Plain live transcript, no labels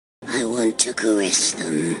want to caress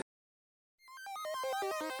them.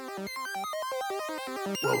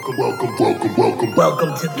 Welcome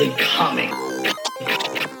to the comic zone.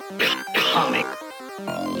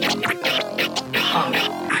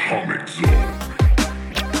 Welcome to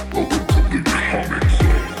the comic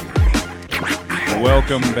zone.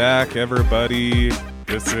 Welcome back, everybody.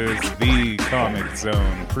 This is the Comic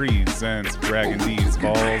Zone presents Dragin Deez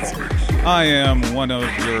Ballz. I am one of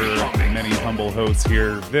your many humble hosts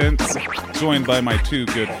here, Vince, joined by my two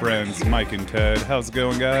good friends, Mike and Ted. How's it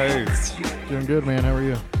going, guys? Doing good, man. How are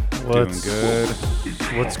you? Doing good.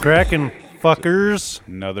 What's cracking, fuckers?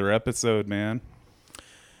 Another episode, man.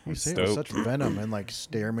 You say it with such venom and like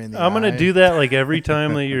stare me in the eye. I'm going to do that like every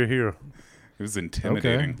time that you're here, It was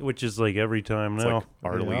intimidating. which is like every time It's now. like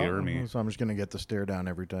Arlie Ermy. So I'm just going to get the stare down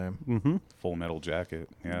every time. Mm-hmm. Full Metal Jacket,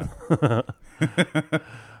 yeah.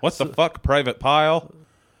 What the fuck, Private Pile?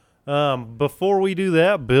 Before we do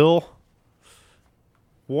that, Bill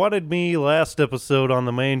wanted me last episode on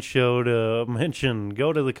the main show to mention,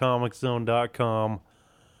 go to thecomiczone.com,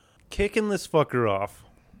 kicking this fucker off.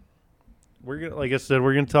 We're gonna, like I said,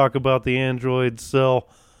 we're going to talk about the Android cell.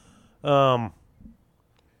 On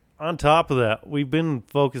top of that, we've been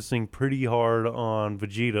focusing pretty hard on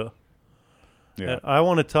Vegeta. Yeah. And I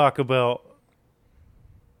want to talk about,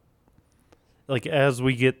 like, as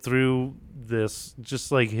we get through this,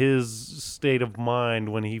 just like his state of mind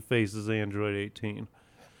when he faces Android 18.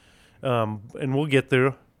 And we'll get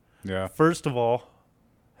there. Yeah. First of all,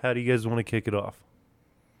 how do you guys want to kick it off?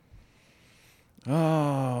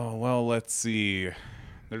 Oh, well, let's see.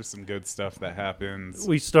 There's some good stuff that happens.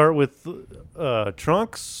 We start with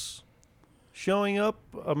Trunks showing up.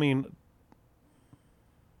 I mean,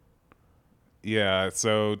 Yeah,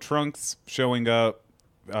 so Trunks showing up,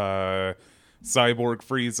 Cyborg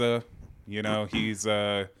Frieza, you know, he's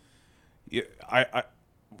I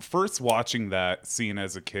first watching that scene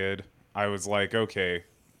as a kid, I was like, okay,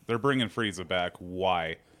 they're bringing Frieza back,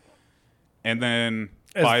 why? And then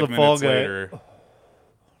As 5 the minutes fall guy. later,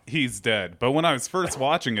 he's dead. But when I was first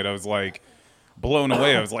watching it, I was like blown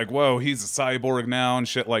away. I was like, whoa, he's a cyborg now and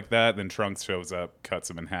shit like that. Then Trunks shows up, cuts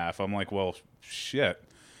him in half. I'm like, well, shit.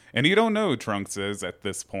 And you don't know who Trunks is at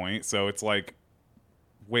this point, so it's like,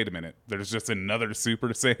 wait a minute, there's just another Super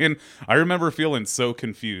Saiyan? I remember feeling so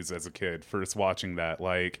confused as a kid first watching that,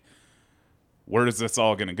 like, where is this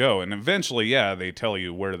all going to go? And eventually, yeah, they tell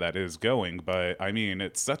you where that is going, but, I mean,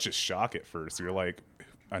 it's such a shock at first. You're like,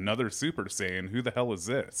 another Super Saiyan? Who the hell is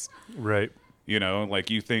this? right. You know, like,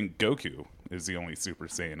 you think Goku is the only Super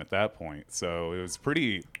Saiyan at that point. So it was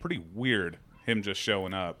pretty weird, him just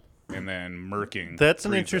showing up and then murking That's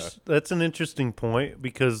an Frieza. That's an interesting point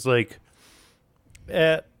because, like,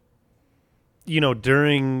 during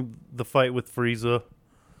the fight with Frieza,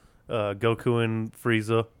 Goku and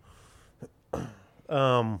Frieza,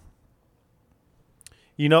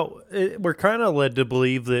 we're kind of led to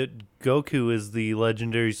believe that Goku is the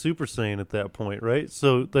legendary Super Saiyan at that point, right?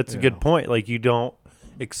 So that's a good point. Like, you don't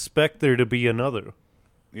expect there to be another.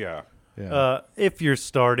 Yeah. Yeah. If you're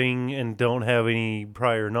starting and don't have any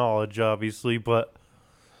prior knowledge, obviously, but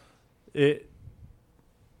it's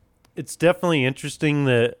definitely interesting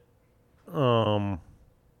that,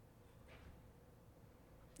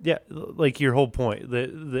 like your whole point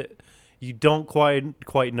that you don't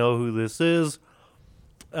quite know who this is,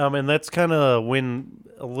 and that's kind of when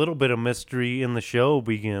a little bit of mystery in the show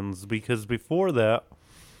begins, because before that,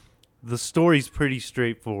 the story's pretty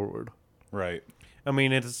straightforward. Right. I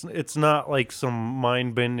mean, it's not like some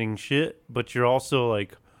mind-bending shit, but you're also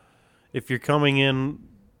like, if you're coming in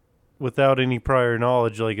without any prior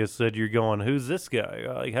knowledge, like I said, you're going, who's this guy?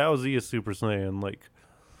 Like, how is he a Super Saiyan? Like,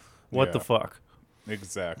 what the Yeah. fuck?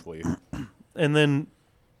 Exactly. And then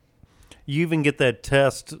you even get that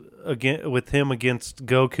test again with him against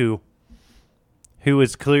Goku, who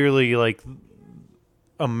is clearly like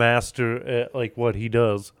a master at like what he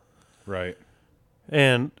does. Right.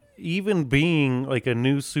 And even being like a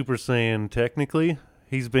new Super Saiyan, technically,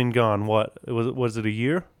 he's been gone. What was it? A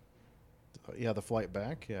year? Yeah, the flight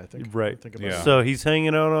back. Yeah, I think. Right. I think about Yeah. it. So he's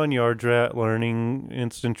hanging out on Yardrat, learning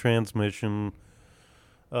instant transmission,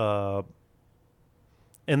 and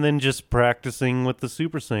then just practicing with the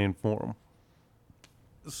Super Saiyan form.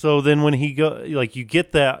 So then when he you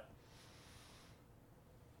get that,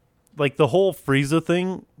 like the whole Frieza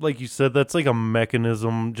thing, like you said, that's like a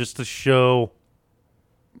mechanism just to show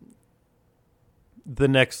the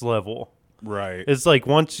next level. Right. It's like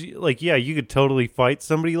once, you could totally fight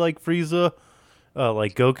somebody like Frieza,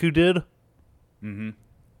 like Goku did,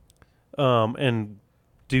 and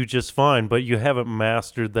do just fine. But you haven't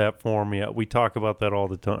mastered that form yet. We talk about that all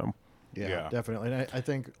the time. Yeah. definitely. And I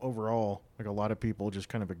think overall, like a lot of people just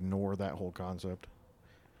kind of ignore that whole concept.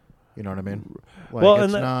 You know what I mean? Like, Well,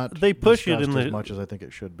 it's and not they push it in discussed the as much as I think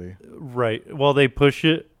it should be. right. Well, they push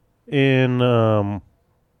it in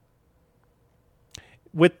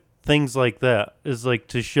with things like that is like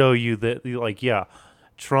to show you that like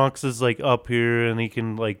Trunks is like up here and he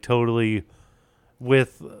can like totally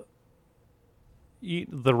with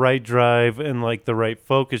the right drive and like the right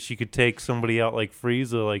focus you could take somebody out like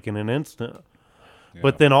Frieza like in an instant. Yeah.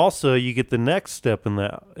 But then also you get the next step in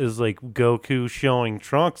that is like Goku showing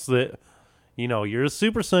Trunks that you're a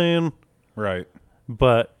Super Saiyan, Right.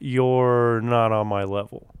 but you're not on my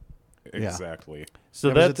level. Exactly. So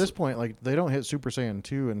Yeah, 'cause that's at this point, like they don't hit Super Saiyan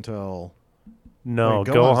 2 until no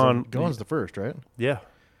Gohan's the first, right? Yeah.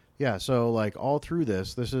 Yeah, so like all through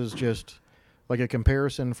this is just like a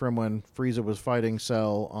comparison from when Frieza was fighting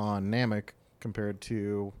Cell on Namek compared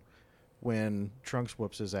to when Trunks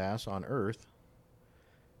whoops his ass on Earth.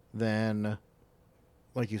 Then,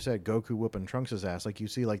 like you said, Goku whooping Trunks' ass. Like you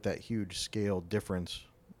see like that huge scale difference.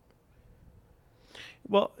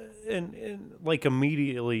 Well, and like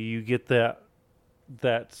immediately you get that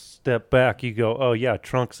step back. You go, oh yeah,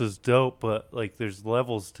 Trunks is dope, but like there's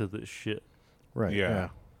levels to this shit. Right. Yeah.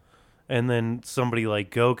 And then somebody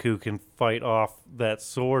like Goku can fight off that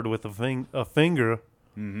sword with a finger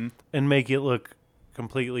and make it look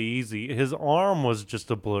completely easy. His arm was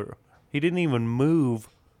just a blur. He didn't even move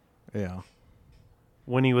Yeah.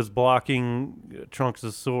 when he was blocking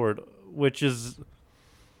Trunks' sword, which is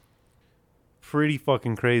pretty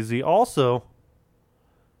fucking crazy. Also,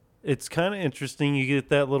 it's kind of interesting. You get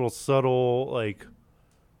that little subtle, like,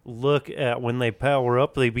 look at when they power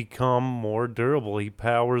up, they become more durable. He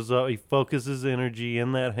powers up, he focuses energy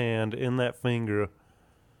in that hand, in that finger,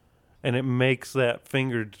 and it makes that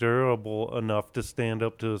finger durable enough to stand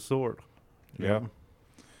up to a sword. Yeah.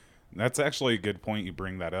 That's actually a good point you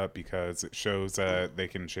bring that up because it shows that they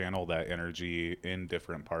can channel that energy in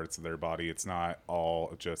different parts of their body. It's not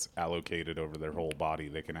all just allocated over their whole body.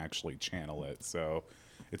 They can actually channel it. So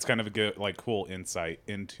it's kind of a good, like, cool insight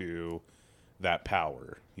into that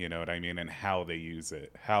power, you know what I mean, and how they use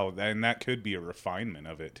it. And that could be a refinement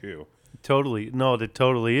of it too. Totally. No, it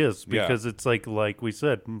totally is because it's like we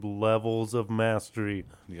said, levels of mastery.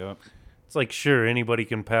 Yep. It's like, sure, anybody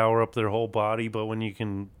can power up their whole body, but when you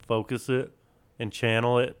can focus it and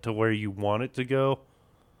channel it to where you want it to go,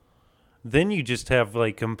 then you just have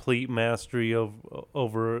like complete mastery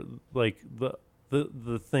over like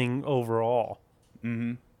the thing overall.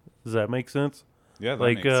 Mm-hmm. Does that make sense? Yeah, that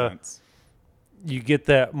Like, makes sense. You get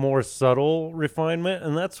that more subtle refinement,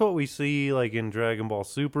 and that's what we see like in Dragon Ball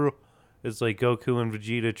Super. It's like Goku and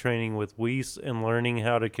Vegeta training with Whis and learning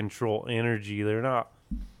how to control energy. They're not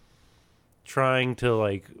trying to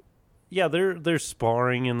like, yeah, they're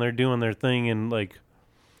sparring and they're doing their thing and like,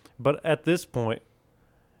 but at this point,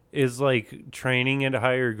 is like training at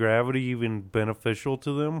higher gravity even beneficial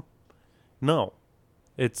to them? No.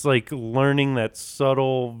 It's like learning that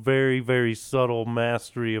subtle, very, very subtle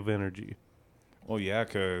mastery of energy. Well, yeah,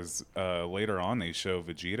 because later on they show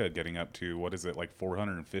Vegeta getting up to, what is it, like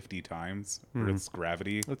 450 times Earth's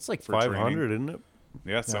gravity? It's like for 500, training? isn't it?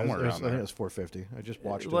 Yeah, somewhere around I think there. it's 450. I just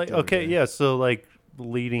watched it. Like, the other okay, day. yeah, so like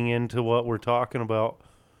leading into what we're talking about,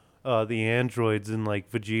 the androids and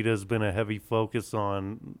like Vegeta's been a heavy focus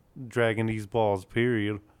on Dragin Deez Ballz,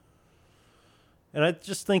 period. And I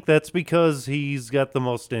just think that's because he's got the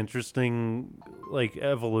most interesting like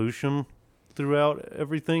evolution throughout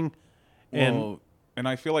everything. And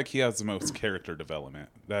I feel like he has the most character development.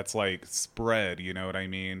 That's like spread, you know what I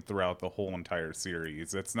mean, throughout the whole entire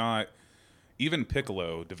series. It's not, even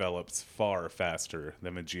Piccolo develops far faster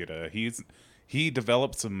than Vegeta. He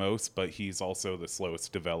develops the most, but he's also the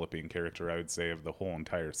slowest developing character, I would say, of the whole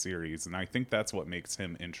entire series. And I think that's what makes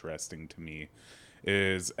him interesting to me,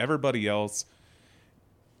 is everybody else,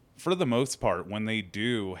 for the most part, when they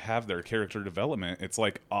do have their character development, it's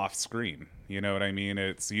like off screen. You know what I mean?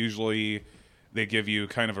 It's usually they give you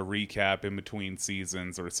kind of a recap in between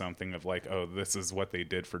seasons or something of like, oh, this is what they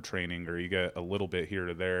did for training, or you get a little bit here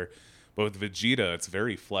to there. But with Vegeta, it's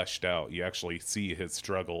very fleshed out. You actually see his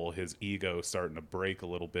struggle, his ego starting to break a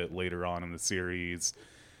little bit later on in the series,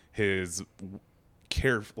 his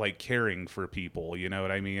caring for people, you know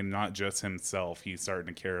what I mean? Not just himself. He's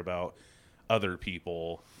starting to care about other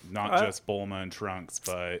people, not just Bulma and Trunks,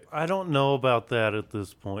 but I don't know about that at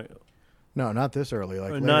this point. No, not this early.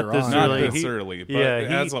 Like Not later this on. not early. this early. But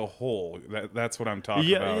as a whole, that's what I'm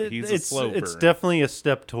talking about. He's a slow burn. It's definitely a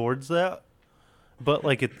step towards that. But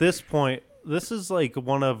like at this point, this is like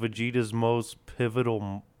one of Vegeta's most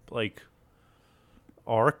pivotal like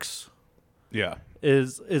arcs Yeah.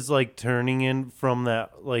 is like turning in from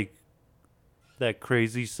that like that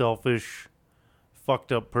crazy selfish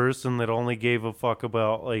fucked up person that only gave a fuck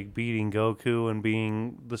about like beating Goku and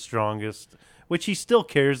being the strongest, which he still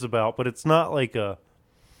cares about, but it's not like a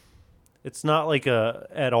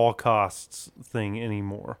at all costs thing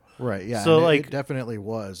anymore. Right, yeah. So, and like- it definitely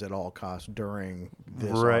was at all costs during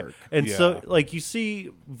this Right. arc. And Yeah. so like you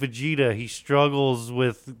see Vegeta, he struggles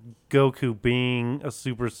with Goku being a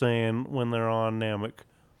Super Saiyan when they're on Namek.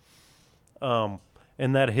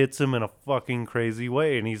 And that hits him in a fucking crazy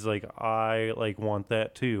way, and he's like, I like want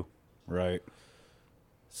that too. Right.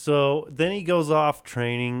 So then he goes off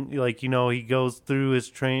training, like, you know, he goes through his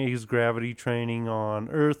gravity training on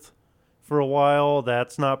Earth for a while.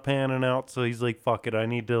 That's not panning out, so he's like, fuck it, I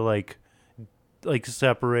need to like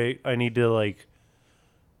separate. I need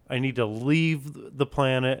to leave the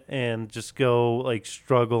planet and just go like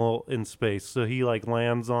struggle in space. So he like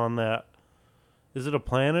lands on that. Is it a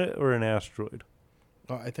planet or an asteroid?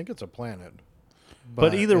 I think it's a planet.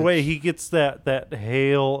 But either way, it's- he gets that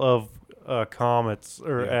hail of comets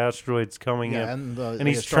or Yeah. asteroids coming yeah, in, and and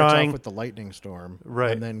he's it starts trying off with the lightning storm,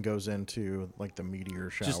 Right. and then goes into like the meteor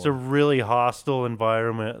shower. just a really hostile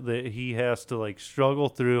environment that he has to like struggle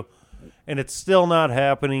through, and it's still not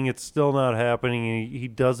happening. It's still not happening, and he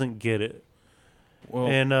doesn't get it. Well,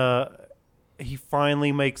 And he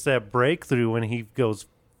finally makes that breakthrough, and he goes,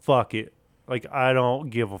 "Fuck it! Like I don't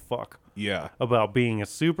give a fuck yeah. about being a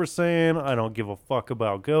Super Saiyan. I don't give a fuck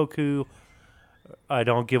about Goku. I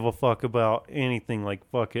don't give a fuck about anything. Like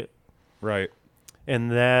fuck it." Right.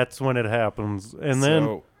 And that's when it happens. And then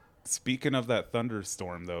So, speaking of that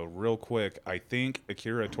thunderstorm, though, real quick, I think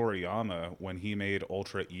Akira Toriyama, when he made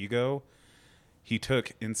Ultra Ego, he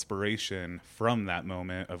took inspiration from that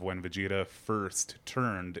moment of when Vegeta first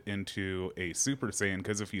turned into a Super Saiyan.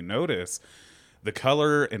 Because if you notice, the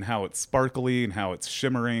color and how it's sparkly and how it's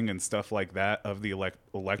shimmering and stuff like that of the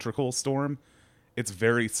electrical storm, it's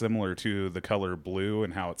very similar to the color blue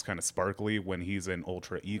and how it's kind of sparkly when he's in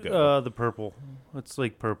Ultra Ego. the purple. It's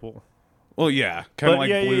like purple. Well, yeah, kind But of like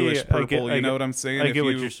yeah, bluish yeah, I purple. get- You know what I'm saying? I get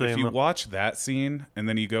what you're saying, If you though. watch that scene and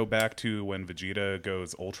then you go back to when Vegeta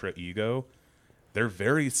goes Ultra Ego, they're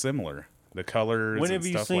very similar. The colors When and have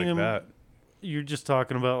you stuff seen like him? that. You're just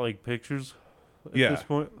talking about like pictures at Yeah. this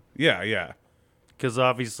point? Yeah, yeah, Because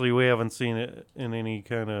obviously we haven't seen it in any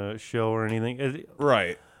kind of show or anything.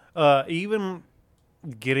 right. Even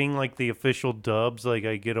getting like the official dubs, like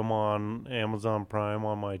I get them on Amazon Prime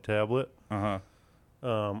on my tablet, Uh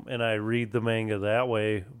huh. and I read the manga that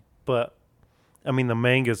way. But I mean, the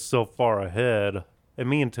manga's so far ahead. And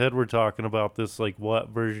me and Ted were talking about this, like, what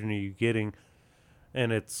version are you getting?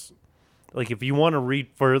 And it's like, if you want to read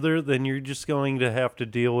further, then you're just going to have to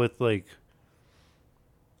deal with like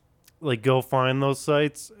go find those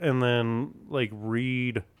sites and then like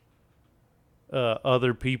read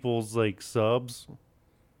other people's like subs.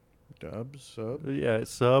 Sub. Yeah,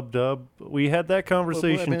 dub. We had that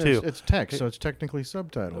conversation Well, I mean, too. It's text, so it's technically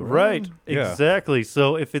subtitled. Right, Yeah. exactly.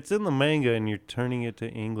 So if it's in the manga and you're turning it to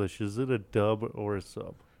English, is it a dub or a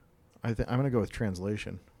sub? I'm gonna go with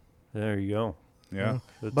translation. There you go. Yeah.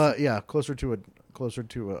 That's- But yeah, closer to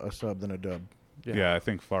a sub than a dub. Yeah. I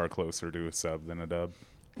think far closer to a sub than a dub.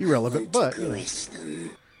 Irrelevant, but you know,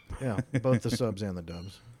 yeah, both the subs and the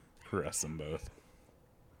dubs. Caress them both.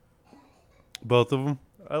 both of them.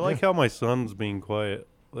 I like how my son's being quiet.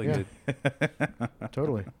 Like Yeah.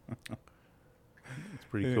 Totally. it's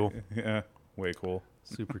pretty cool. Yeah. Way cool.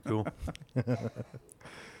 Super cool.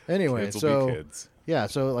 Anyway, Kids will so be kids. yeah,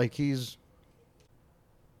 so like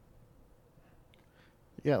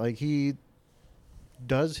he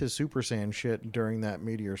does his Super Saiyan shit during that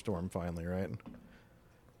meteor storm finally, right?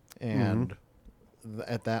 And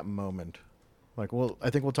at that moment, like, well, I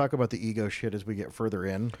think we'll talk about the ego shit as we get further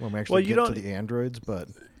in when we actually you get to don't- the androids, but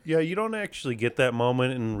Yeah, you don't actually get that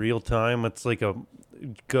moment in real time. It's like a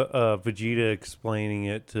Vegeta explaining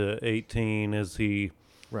it to 18 as he,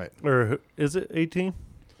 right. or is it 18?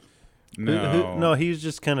 No. No, he's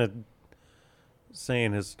just kind of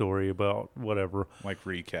saying his story about whatever. Like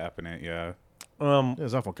recapping it. Yeah. It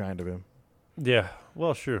was awful kind of him. Yeah.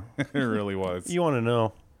 Well, sure. It really was. You want to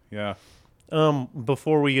know? Yeah.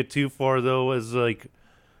 Before we get too far, though, is like,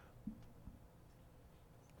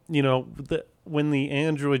 you know, when the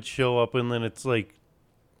androids show up and then it's like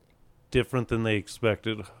different than they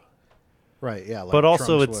expected. Right, yeah, like But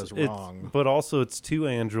also Trunks it's was wrong. but also it's two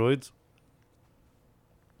androids.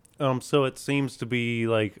 So it seems to be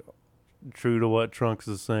like true to what Trunks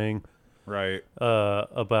is saying Right.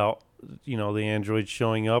 about, you know, the androids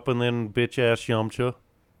showing up, and then bitch ass Yamcha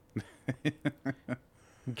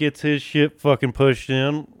gets his shit fucking pushed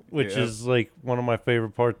in. which Yep. is like one of my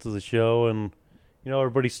favorite parts of the show. And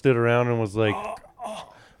everybody stood around and was like,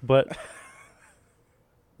 but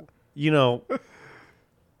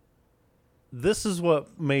this is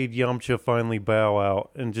what made Yamcha finally bow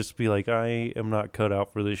out and just be like, I am not cut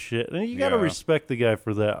out for this shit. And you got to Yeah. respect the guy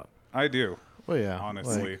for that. I do, Well, yeah.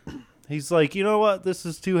 honestly. He's like, you know what? This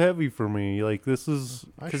is too heavy for me. Like, this is...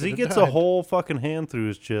 I Because he should've gets a died. whole fucking hand through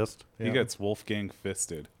his chest. He gets Wolfgang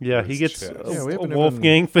fisted. Yeah, with he his gets chest. Yeah, we a haven't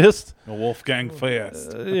Wolfgang fist. A Wolfgang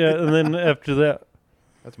fist. Yeah, and then after that,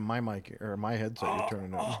 That's my mic or my headset you're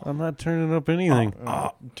turning up. I'm not turning up anything.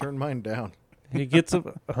 Turn mine down. He gets a...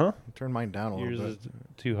 Huh? Turn mine down a Yours little is bit.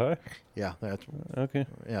 too high? Yeah, that's Okay.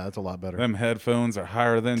 that's a lot better. Them headphones are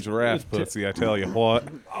higher than giraffe pussy, I tell you what.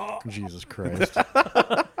 Jesus Christ.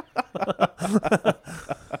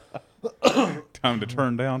 Time to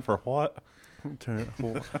turn down for what? Turn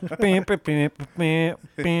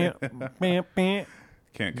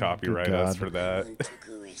Can't copyright us God. for that.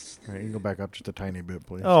 All right, you can go back up just a tiny bit,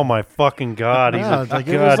 please. Oh my fucking God! He's Yeah, a it's like,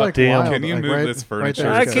 it was like goddamn. wild. Can you Like, move right- this right furniture?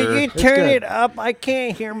 there is Can good. you It's good. up? I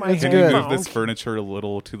can't hear my It's Can good. you move this furniture a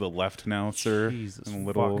little to the left now, sir? Jesus a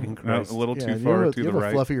little, fucking no, Christ. a little Yeah, too you far have, to you the have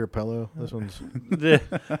right. a fluffier pillow. This one's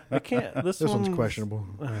I can't. This one's questionable.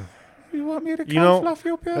 You want me to You know- fluff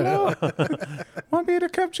your pillow? Want me to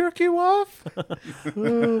come jerk you off?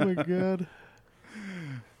 Oh my God.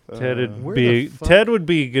 Where the fuck- Ted would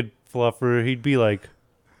be a good fluffer. He'd be like,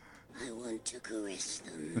 I want to caress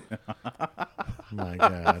them. My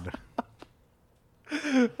God.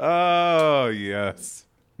 Oh yes.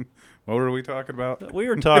 What were we talking about? we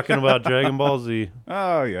were talking about Dragon Ball Z.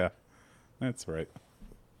 Oh yeah, that's right.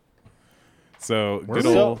 So Were good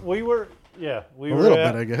we? So old we were, yeah, we A were little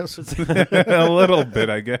at, bit, I guess. a little bit,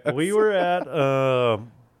 I guess. we were at,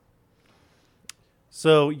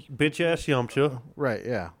 so bitch ass Yamcha Right,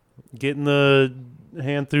 yeah. getting the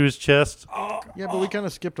hand through his chest. Yeah, but we kind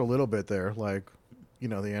of skipped a little bit there, like,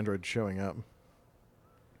 the android showing up.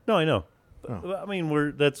 No, I know. Oh. I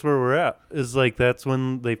mean, that's where we're at. Is like that's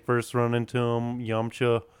when they first run into him,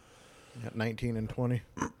 Yamcha. At 19 and 20.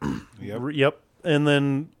 Yep. Yep. And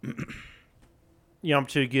then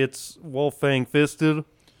Yamcha gets Wolfang fisted.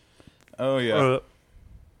 Oh yeah.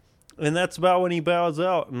 And that's about when he bows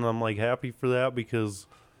out. And I'm like happy for that because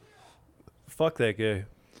fuck that guy.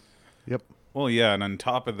 Yep. Well, yeah, and on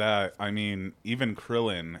top of that, I mean, even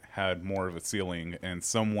Krillin had more of a ceiling and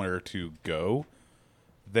somewhere to go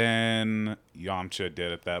than Yamcha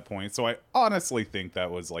did at that point. So I honestly think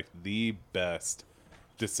that was like the best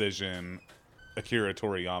decision Akira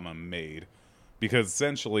Toriyama made, because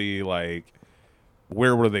essentially, like,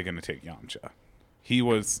 where were they going to take Yamcha? He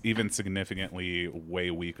was even significantly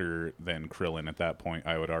way weaker than Krillin at that point,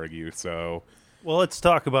 I would argue. So, Well, let's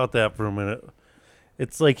talk about that for a minute.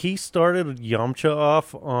 It's like he started Yamcha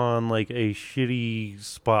off on like a shitty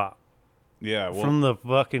spot yeah, well, from the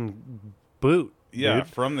fucking boot. yeah, dude.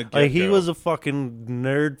 from the get-go. Like he was a fucking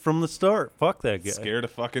nerd from the start. Fuck that guy. Scared of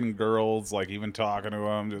fucking girls, like even talking to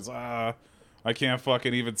him, just I can't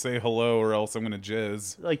fucking even say hello or else I'm gonna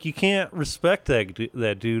jizz. Like you can't respect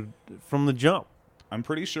that dude from the jump. I'm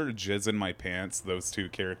pretty sure Jizz in My Pants, those two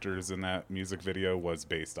characters in that music video, was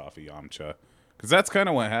based off of Yamcha. Because that's kind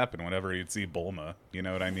of what happened whenever you'd see Bulma, you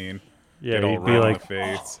know what I mean? Yeah, Get all he'd be red on like, the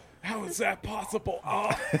face. How is that possible?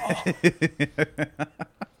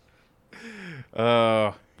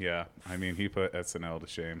 Yeah, I mean, he put SNL to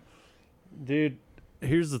shame. dude,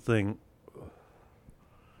 here's the thing.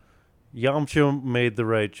 Yamcha made the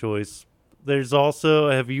right choice. There's also,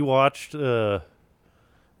 have you watched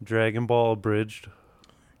Dragon Ball Abridged?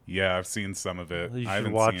 Yeah, I've seen some of it. You I should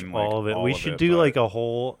haven't watch seen, like, all of it. We of should it, do but- like a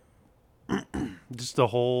whole, just a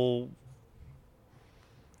whole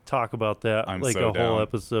talk about that. I'm like so a whole down.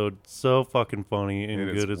 episode. So fucking funny and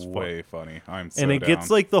It good is as fuck. way funny. I'm so And it down. gets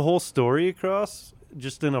like the whole story across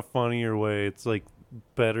just in a funnier way. It's like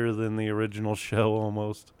better than the original show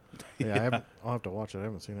almost. Yeah, I'll have to watch it. I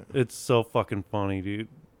haven't seen it. It's so fucking funny, dude.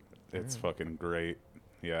 It's fucking great.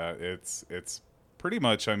 Yeah, it's pretty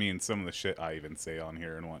much, I mean, some of the shit I even say on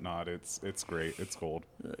here and whatnot. It's great. It's gold.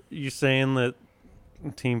 You saying that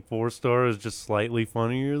Team 4-Star is just slightly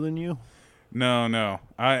funnier than you? No.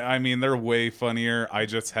 I mean, they're way funnier. I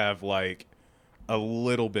just have like a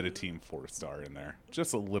little bit of Team 4-Star in there.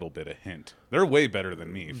 Just a little bit of hint. They're way better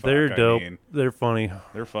than me. Fuck, They're dope. I mean, They're funny.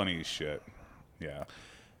 they're funny as shit. Yeah.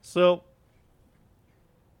 So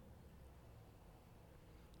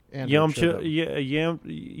And Yamcha,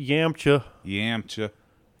 Yamcha Yamcha.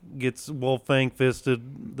 gets Wolfang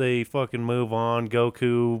fisted. They fucking move on.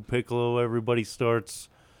 Goku, Piccolo, everybody starts.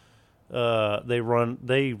 They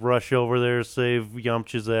rush over there, save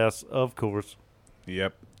Yamcha's ass, of course.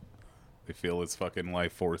 Yep. They feel his fucking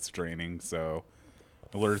life force draining, so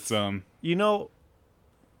alerts them. You know,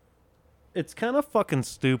 it's kind of fucking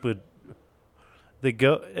stupid. And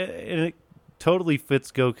it totally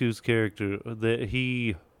fits Goku's character that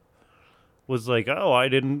he was like, "Oh, I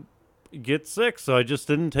didn't get sick, so I just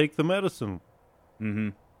didn't take the medicine." Mm-hmm.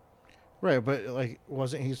 Right, but like,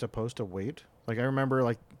 wasn't he supposed to wait? Like, I remember,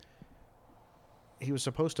 like, he was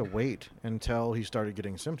supposed to wait until he started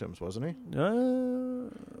getting symptoms, wasn't he?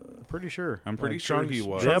 Pretty sure. I'm pretty Like, sure he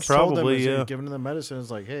was. Trunks Yeah, told him probably, as he was yeah. giving him the medicine,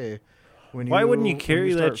 it's like, hey, Why wouldn't you when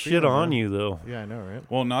carry start that shit feeling on that- you, though? Yeah, I know, right?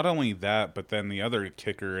 Well, not only that, but then the other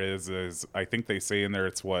kicker is I think they say in there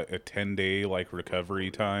it's what, a 10-day like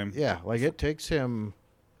recovery time. Yeah, like it takes him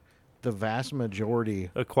the vast majority.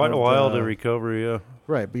 Quite a of while the- to recover, yeah.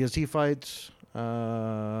 Right, because he fights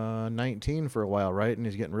 19 for a while, right? And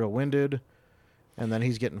he's getting real winded, and then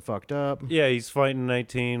he's getting fucked up. Yeah, he's fighting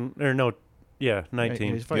 19, or no, yeah, Yeah,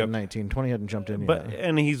 19. he's fighting Yep. 19. 20 hadn't jumped in But yet.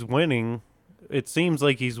 and he's winning. It seems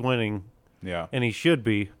like he's winning, Yeah. and he should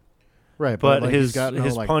be. Right, But like, he's his got no,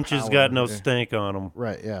 his like, punches power. got no Yeah. stank on him.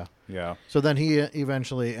 Right, yeah. Yeah. So then he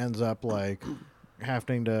eventually ends up like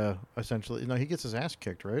having to essentially, he gets his ass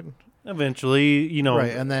kicked, right? Eventually,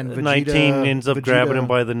 Right, and then 19 Vegeta- ends up grabbing him Vegeta-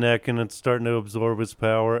 by the neck, and it's starting to absorb his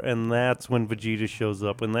power, and that's when Vegeta shows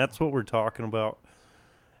up, and that's what we're talking about.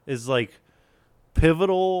 Is like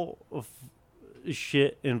pivotal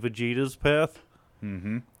shit in Vegeta's path.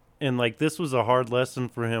 Mm-hmm. And like this was a hard lesson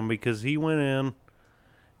for him because he went in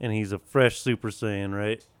and he's a fresh Super Saiyan,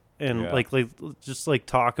 right? And Yeah. like just like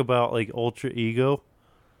talk about like ultra ego.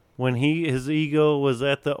 When his ego was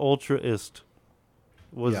at the ultraist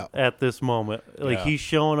was Yeah. at this moment. Like Yeah. he's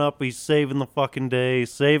showing up, he's saving the fucking day,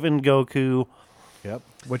 saving Goku, Yep.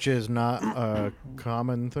 Which is not a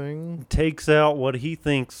common thing. takes out what he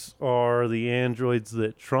thinks are the androids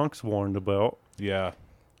that Trunks warned about. Yeah.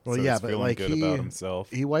 Well, So yeah, he's but feeling like good about himself.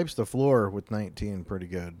 he wipes the floor with 19 pretty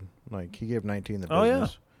good. Like he gave 19 the Oh, yeah.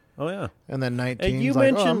 business. Oh yeah. And then 19's you like,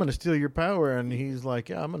 I'm mentioned- going to steal your power. And he's like,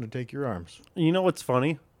 yeah, I'm going to take your arms. You know what's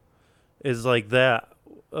funny? Is like that,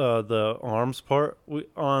 the arms part.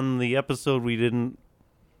 On the episode we didn't,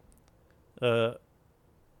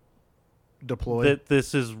 Deploy. that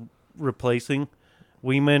this is replacing.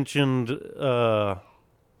 We mentioned the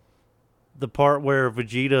part where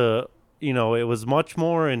Vegeta, it was much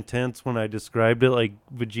more intense when I described it, like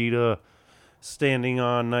Vegeta standing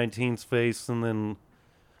on 19's face, and then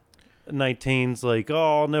 19's like,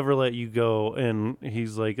 "Oh, I'll never let you go," and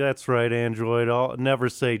he's like, "That's right, android. I'll never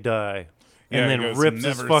say die." Yeah, And he then goes, rips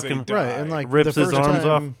his "Never fucking say Right, die." and like rips the his first arms time,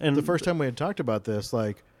 off, and- the first time we had talked about this,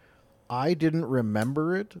 like I didn't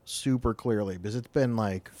remember it super clearly because it's been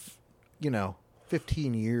like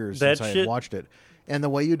 15 years That since I shit- had watched it. And the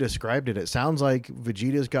way you described it, it sounds like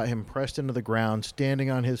Vegeta's got him pressed into the ground, standing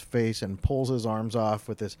on his face, and pulls his arms off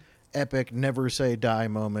with this epic "never say die"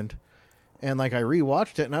 moment. And like I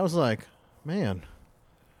rewatched it, and I was like, man,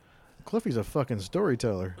 Cliffy's a fucking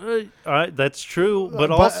storyteller. That's true, but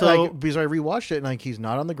also like, because I rewatched it and like he's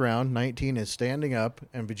not on the ground, 19 is standing up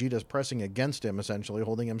and Vegeta's pressing against him, essentially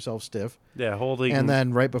holding himself stiff. yeah, holding And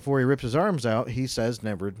then right before he rips his arms out, he says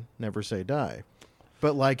never say die.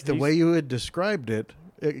 But like the way you had described it,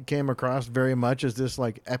 it came across very much as this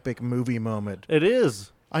like epic movie moment. it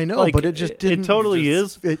is. I know, Like, but it just didn't. It totally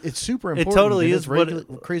is. It's super important. totally and is, It's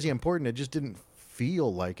but crazy important. It just didn't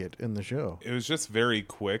feel like it in the show. It was just very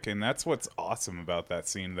quick, and that's what's awesome about that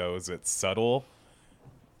scene, though, is it's subtle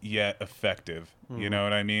yet effective. You know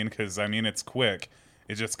what I mean? Because, it's quick.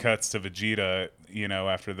 It just cuts to Vegeta,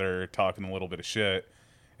 after they're talking a little bit of shit,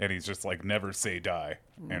 and he's just like, never say die,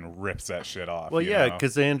 and rips that shit off. Well, you yeah, know?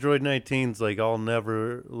 because Android 19's like, I'll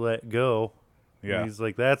never let go. Yeah. And he's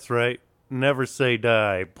like, that's right. Never say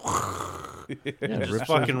die. Yeah, Just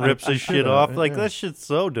fucking rips his shit shit off. out, Like, yeah. that shit's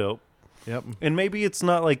so dope. Yep. And maybe it's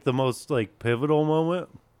not like the most like pivotal moment,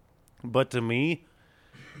 but to me,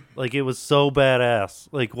 like it was so badass.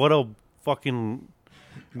 Like what a fucking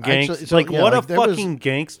Actually, so, like yeah, what like, a there was- fucking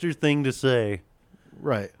gangster thing to say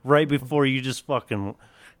Right. right before you just fucking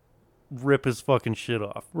rip his fucking shit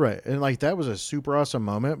off. Right. And like that was a super awesome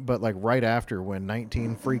moment, but like right after when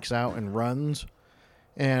 19 freaks out and runs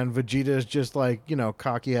and Vegeta's just like,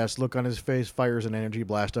 cocky ass look on his face, fires an energy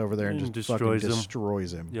blast over there and just Destroys fucking him.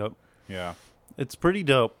 destroys him. Yep, Yeah. it's pretty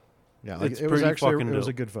dope. Yeah, like It's it was pretty actually fucking it was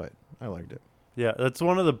a dope. good fight. I liked it. Yeah, that's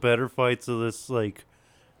one of the better fights of this like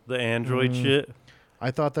the android shit.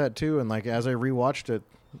 I thought that too, and like as I rewatched it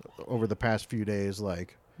over the past few days,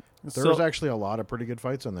 like there So- was actually a lot of pretty good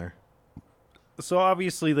fights in there. So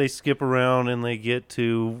obviously they skip around and they get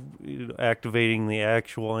to activating the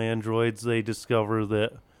actual androids. They discover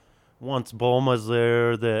that once Bulma's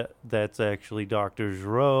there, that's actually Dr.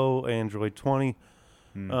 Gero, Android 20.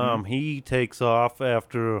 He takes off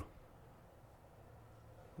after,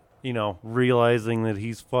 realizing that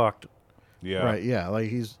he's fucked. Yeah. Right, yeah. Like,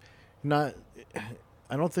 he's not...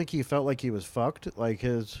 I don't think he felt like he was fucked. Like,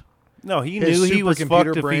 his No, he his knew he was fucked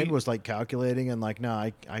supercomputer if brain he... was, like, calculating and, like, no,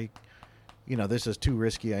 I this is too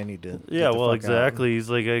risky. I need to get Yeah, the well, fuck exactly. He's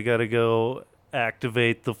like, I gotta go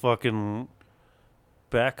activate the fucking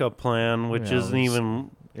backup plan, which Yeah, isn't it's- even... out.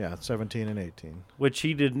 Yeah, 17 and 18. Which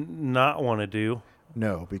he did not want to do.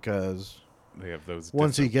 No, because They have those.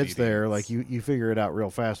 once he gets there, like, disobedience. you figure it out real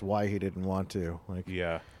fast why he didn't want to. Like,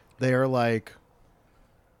 Yeah. they are, like...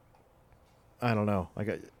 I don't know.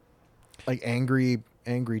 Like angry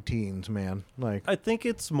teens, man. Like, I think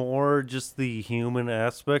it's more just the human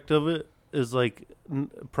aspect of it is like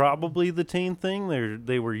probably the teen thing.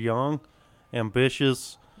 They were young,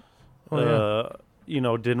 ambitious,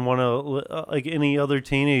 didn't want to like any other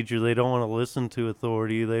teenager. They don't want to listen to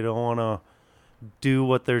authority. They don't want to do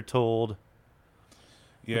what they're told.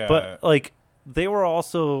 Yeah. But like they were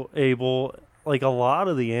also able, like a lot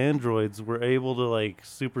of the androids were able to like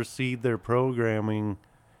supersede their programming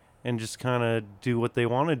and just kind of do what they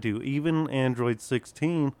want to do. Even Android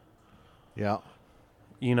 16, yeah.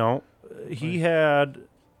 He had,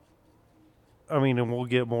 and we'll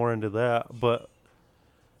get more into that, but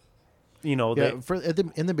In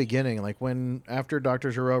the beginning, like after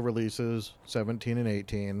Dr. Gero releases 17 and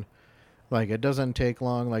 18, like it doesn't take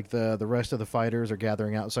long. Like the rest of the fighters are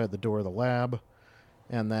gathering outside the door of the lab,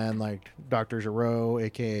 and then like Dr. Gero,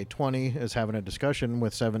 aka 20, is having a discussion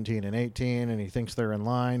with 17 and 18, and he thinks they're in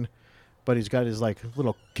line, but he's got his like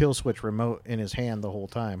little kill switch remote in his hand the whole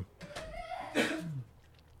time.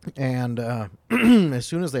 And as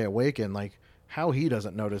soon as they awaken, like how he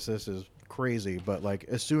doesn't notice this is crazy, but like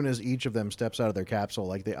as soon as each of them steps out of their capsule,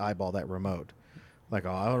 like they eyeball that remote. Like,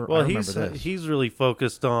 I remember this. He's really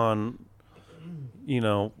focused on,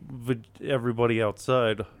 everybody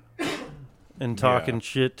outside and talking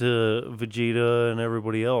shit to Vegeta and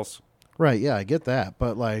everybody else. Right, yeah, I get that,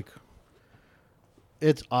 but like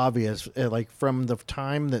it's obvious, like from the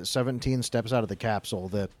time that 17 steps out of the capsule,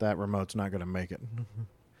 that remote's not going to make it.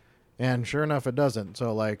 And sure enough, it doesn't.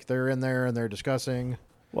 So like they're in there and they're discussing.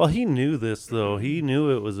 Well, he knew this though. He knew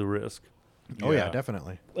it was a risk. Oh yeah,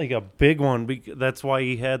 definitely. Like a big one. That's why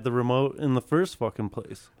he had the remote in the first fucking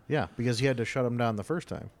place. Yeah, because he had to shut him down the first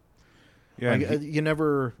time. Yeah.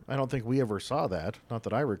 Like, I don't think we ever saw that. Not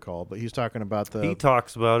that I recall, but he's talking about He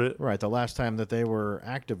talks about it. right, the last time that they were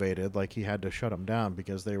activated, like he had to shut them down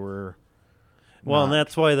because they were Well, and not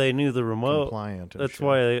that's why they knew the remote. compliant. And That's shit.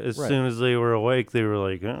 why as Right. soon as they were awake, they were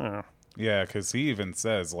like, Yeah, because he even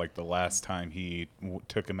says, like, the last time he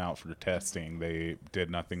took him out for testing, they did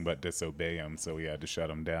nothing but disobey him, so he had to shut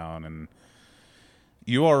him down. And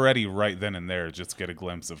you already, right then and there, just get a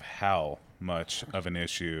glimpse of how much of an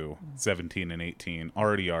issue 17 and 18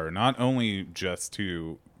 already are. Not only just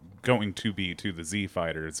going to be to the Z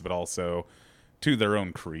fighters, but also to their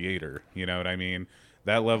own creator. You know what I mean?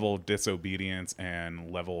 That level of disobedience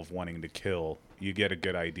and level of wanting to kill, you get a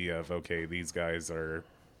good idea of, okay, these guys are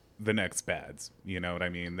the next bads. You know what I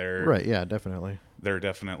mean? They're Right, yeah, definitely. They're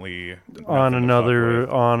definitely on nothing to fuck with.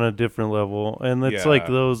 on a different level. And it's Yeah. like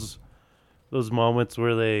those moments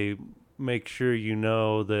where they make sure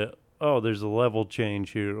that, there's a level change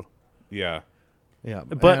here. Yeah. Yeah.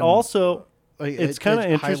 But and, also, like, it's kind of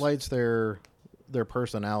interesting. highlights their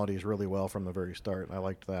personalities really well from the very start. I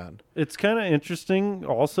liked that. It's kind of interesting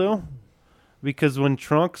also because when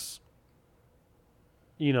Trunks,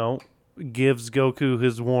 gives Goku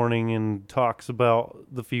his warning and talks about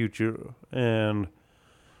the future, and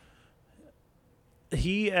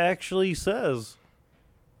he actually says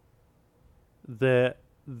that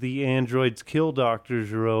the androids kill Dr.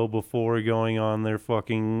 Gero before going on their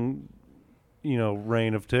fucking,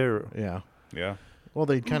 reign of terror. Yeah. Yeah. Well,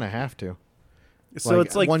 they kind of have to. So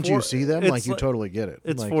it's like once you see them, like you totally get it.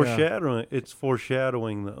 It's like, foreshadowing. It's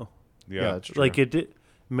foreshadowing, though. Yeah. it's true. Like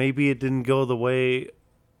maybe it didn't go the way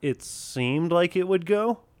it seemed like it would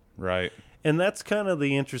go. Right. And that's kind of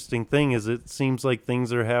the interesting thing is it seems like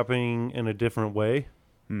things are happening in a different way.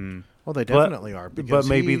 Well, they definitely are. Because but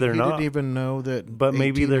maybe they're he not. didn't even know that. But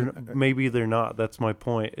maybe 18 they're not. That's my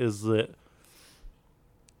point. Is that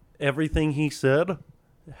everything he said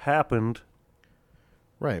happened,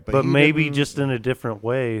 right? but he maybe didn't- just in a different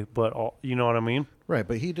way. But you know what I mean? right.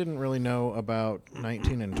 But he didn't really know about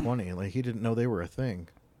 19 and 20. Like he didn't know they were a thing.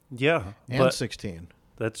 Yeah, And but 16.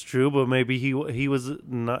 that's true. But maybe he was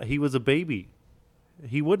not. He was a baby.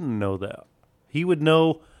 He wouldn't know that. He would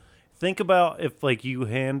know think about if like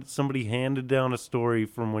somebody handed down a story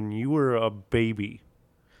from when you were a baby.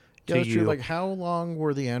 Yeah, that's true. Like, how long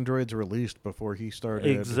were the androids released before he started?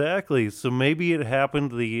 Exactly. So maybe it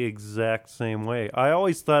happened the exact same way. I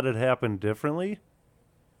always thought it happened differently,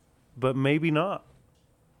 but maybe not.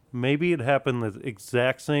 Maybe it happened the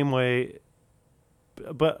exact same way,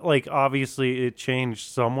 but like obviously it changed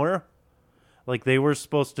somewhere. Like they were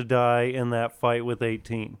supposed to die in that fight with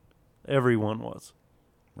 18. Everyone was.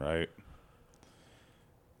 Right.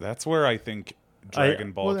 That's where I think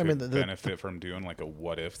Dragon Ball could benefit from doing like a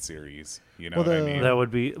what if series. You know what I mean? That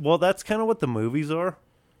would be that's kind of what the movies are.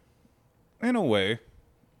 In a way.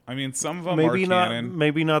 I mean, some of them maybe are not, canon.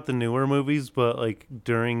 Maybe not the newer movies, but like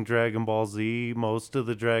during Dragon Ball Z, most of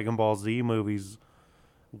the Dragon Ball Z movies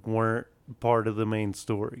weren't part of the main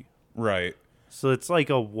story. Right. So it's like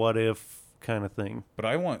a what if kind of thing. But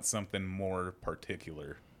I want something more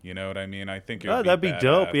particular. You know what I mean? I think that'd be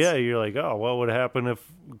dope. Yeah, you're like, oh, what would happen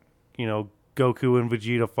if, Goku and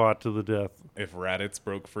Vegeta fought to the death? If Raditz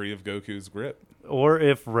broke free of Goku's grip. Or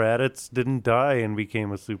if Raditz didn't die and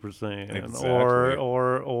became a Super Saiyan. Exactly.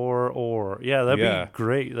 Or. Yeah, that'd be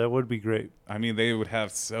great. That would be great. I mean, they would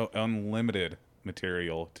have so unlimited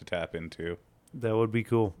material to tap into. That would be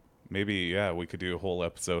cool. Maybe, we could do a whole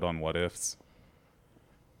episode on what ifs.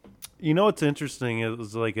 You know what's interesting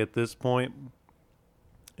is like at this point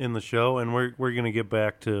in the show, and we're going to get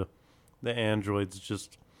back to the androids,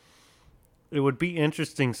 just it would be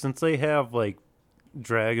interesting since they have like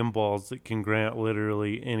Dragon Balls that can grant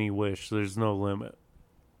literally any wish. There's no limit.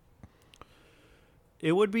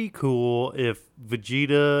 It would be cool if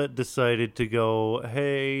Vegeta decided to go,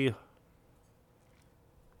 hey,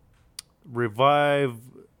 revive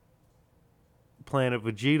Planet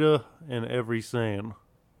Vegeta and every Saiyan.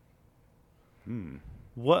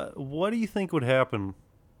 What do you think would happen?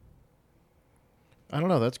 I don't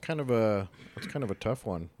know. That's kind of a tough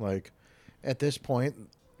one. Like, at this point,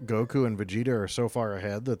 Goku and Vegeta are so far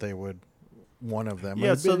ahead that they would one of them.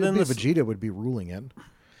 Yeah, so then Vegeta would be ruling it,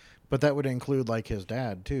 but that would include like his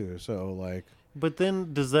dad too. So like, but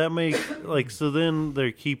then does that make like so? Then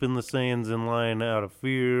they're keeping the Saiyans in line out of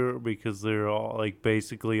fear because they're all like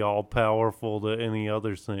basically all powerful to any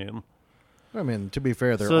other Saiyan. I mean, to be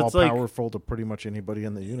fair, they're all powerful to pretty much anybody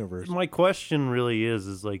in the universe. My question really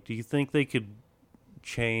is like, do you think they could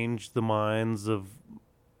change the minds of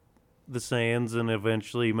the Saiyans and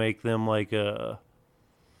eventually make them like them?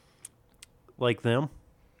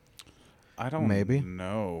 I don't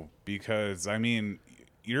know, because I mean,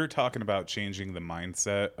 you're talking about changing the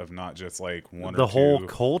mindset of not just like one or two. The whole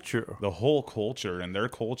culture. The whole culture. And their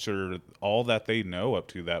culture, all that they know up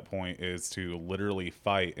to that point is to literally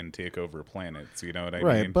fight and take over planets. You know what I mean?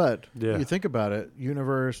 Right, but you think about it,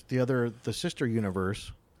 the sister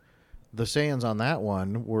universe, the Saiyans on that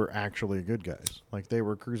one were actually good guys. Like, they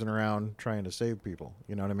were cruising around trying to save people.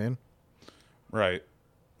 You know what I mean? Right.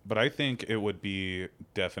 But I think it would be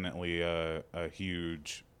definitely a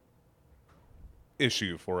huge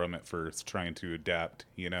issue for them at first, trying to adapt,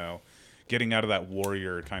 getting out of that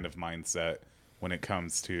warrior kind of mindset when it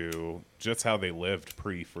comes to just how they lived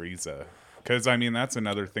pre-Frieza. Because, I mean, that's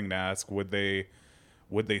another thing to ask. Would they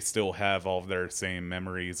still have all of their same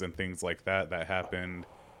memories and things like that happened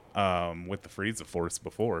with the Frieza Force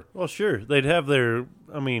before? Well, sure. They'd have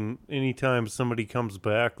anytime somebody comes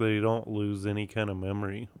back, they don't lose any kind of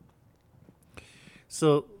memory.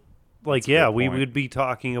 So, like, we would be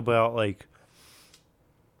talking about, like,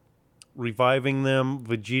 reviving them,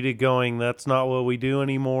 Vegeta going, that's not what we do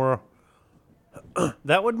anymore.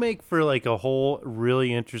 That would make for, like, a whole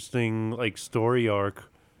really interesting, like, story arc.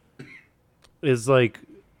 Is, like,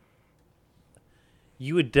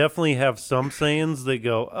 you would definitely have some Saiyans that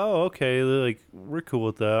go, oh, okay, like, we're cool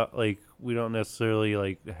with that. Like, we don't necessarily,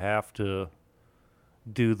 like, have to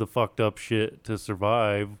do the fucked up shit to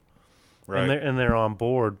survive. Right. And they're on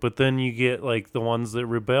board. But then you get, like, the ones that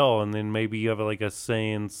rebel, and then maybe you have, like, a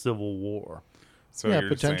Saiyan civil war. So yeah,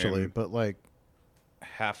 potentially, but, like,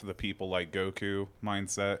 half of the people like Goku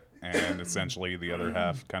mindset, and essentially the other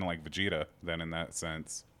half kind of like Vegeta, then in that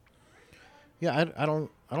sense. Yeah, I don't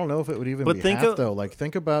know if it would even be half, though. Like,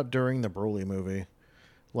 think about during the Broly movie,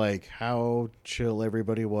 like, how chill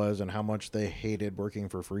everybody was and how much they hated working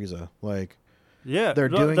for Frieza. Like, yeah, they're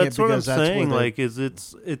doing that's it because what I'm that's saying. what Like,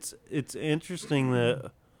 it's interesting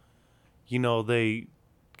that they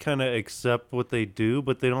kind of accept what they do,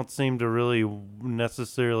 but they don't seem to really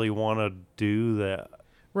necessarily want to do that.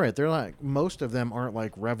 Right, they're like, most of them aren't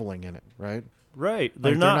like reveling in it, right? Right,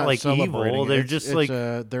 they're not like evil. They're just like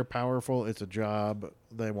they're powerful. It's a job.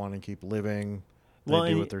 They want to keep living. They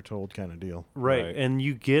do what they're told, kind of deal. Right, and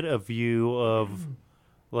you get a view of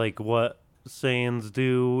like what Saiyans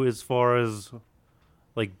do as far as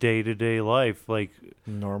like day-to-day life, like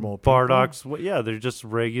Normal people. Bardock's. Yeah, they're just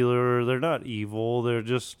regular. They're not evil. They're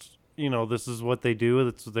just, this is what they do.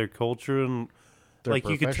 It's their culture, and Their like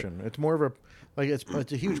profession. It's more of a like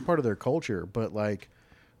it's a huge part of their culture, but like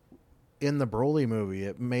in the Broly movie,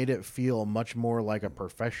 it made it feel much more like a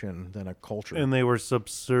profession than a culture. and they were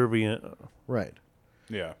subservient. Right.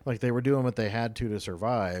 Yeah. Like they were doing what they had to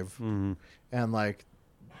survive, Mm-hmm. and like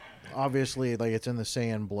obviously, like it's in the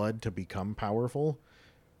Saiyan blood to become powerful,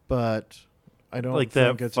 but I don't Like that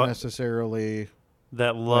think it's fu- necessarily.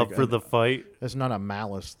 That love Like for an- the fight. It's not a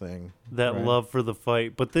malice thing. That right? love for the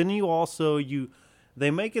fight. But then they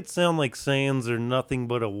make it sound like Saiyans are nothing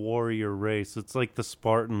but a warrior race. It's like the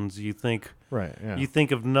Spartans. You think Right. Yeah. you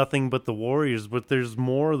think of nothing but the warriors, but there's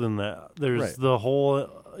more than that. There's Right. the whole,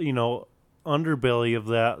 underbelly of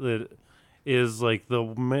that is like the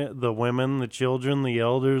women, the children, the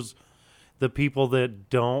elders, the people that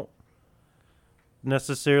don't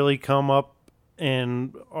necessarily come up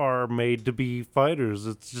and are made to be fighters.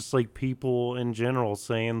 It's just like people in general.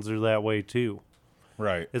 Saiyans are that way too.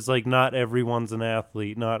 Right. It's like not everyone's an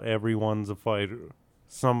athlete, not everyone's a fighter.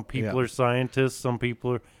 Some people Yeah. are scientists, some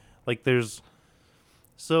people are like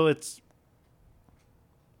so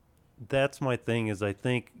that's my thing is I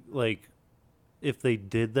think like if they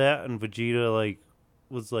did that and Vegeta like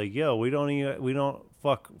was like, "Yo, we don't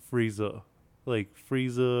fuck Frieza. Like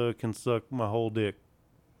Frieza can suck my whole dick."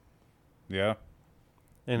 Yeah.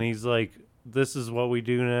 And he's like, "This is what we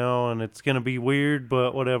do now and it's going to be weird,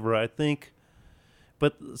 but whatever." I think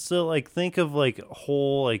but so like think of like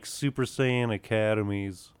whole like Super Saiyan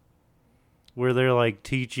academies where they're like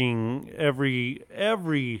teaching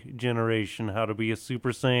every generation how to be a Super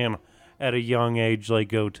Saiyan at a young age, like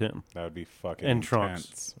Goten That would be fucking and Trunks.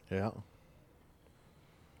 intense. Yeah.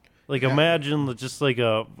 Like imagine just like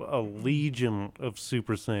a legion of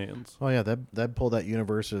Super Saiyans. Oh yeah, that pull that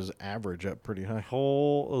universe's average up pretty high.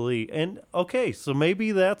 Holy. And okay, so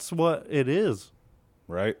maybe that's what it is.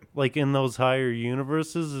 Right? Like in those higher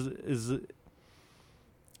universes is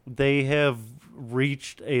they have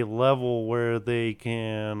reached a level where they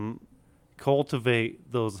can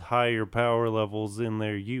cultivate those higher power levels in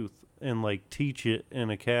their youth and like teach it in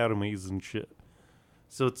academies and shit.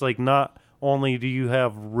 So it's like not only do you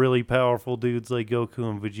have really powerful dudes like Goku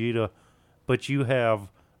and Vegeta, but you have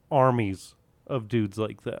armies of dudes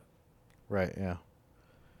like that. Right. Yeah.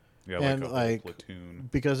 Yeah, And, like a whole like, platoon.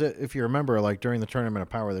 Because if you remember, like during the Tournament of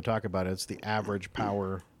Power, they talk about it's the average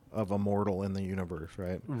power of a mortal in the universe,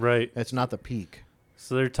 right? Right. It's not the peak.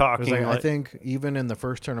 So they're 'Cause, talking like, I think even in the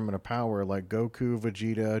first Tournament of Power, like Goku,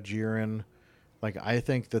 Vegeta, Jiren, like I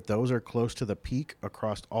think that those are close to the peak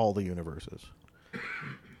across all the universes.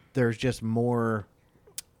 There's just more.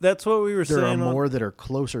 that's what we were There are saying. more that are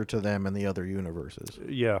closer to them in the other universes.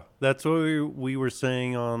 Yeah, that's what we were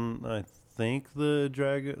saying on I think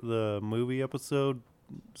the movie episode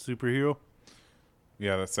Superhero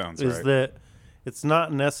Yeah, that sounds is right. that it's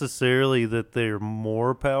not necessarily that they're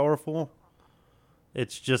more powerful.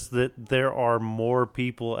 It's just that there are more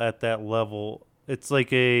people at that level. It's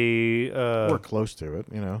like We're close to it,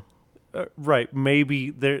 you know. right, maybe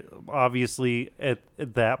they're obviously at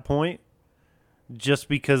that point just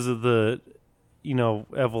because of the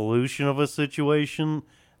evolution of a situation.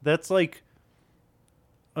 That's like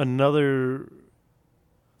another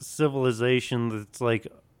civilization that's like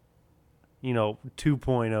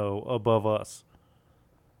 2.0 above us.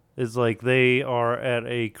 Is like they are at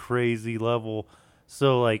a crazy level.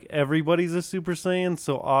 So like everybody's a Super Saiyan,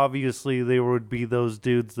 so obviously there would be those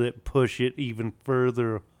dudes that push it even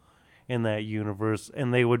further in that universe,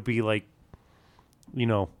 and they would be like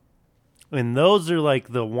and those are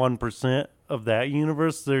like the 1% of that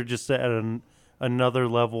universe. They're just at another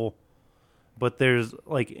level. But there's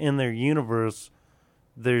like in their universe,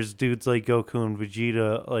 there's dudes like Goku and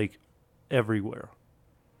Vegeta like everywhere.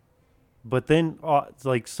 But then it's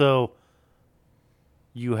like so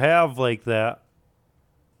you have like that,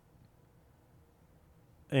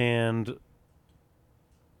 and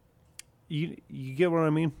you get what I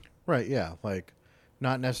mean? Right, yeah. Like,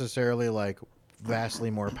 not necessarily, like, vastly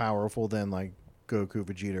more powerful than, like, Goku,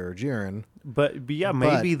 Vegeta, or Jiren. But yeah,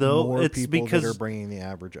 maybe but though more it's people because that are bringing the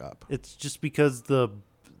average up. it's just because the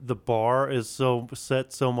bar is so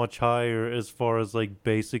set so much higher as far as like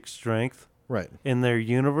basic strength Right. in their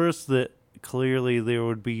universe that clearly there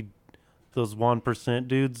would be those 1%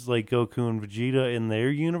 dudes like Goku and Vegeta in their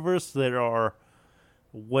universe that are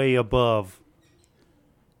way above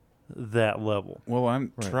that level. Well,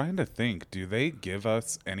 I'm trying to think. Do they give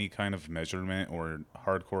us any kind of measurement or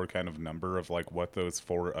hardcore kind of number of like what those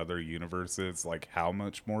 4 other universes, like how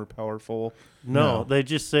much more powerful? No, they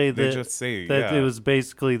just say They that, just say, that yeah. it was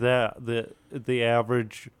basically that the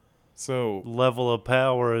average So level of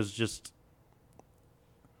power is just,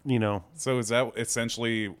 So is that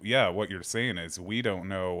essentially, what you're saying is we don't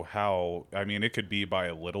know how, I mean, it could be by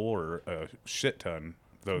a little or a shit ton.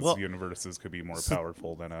 Those universes could be more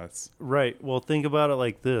powerful than us. Right. Well, think about it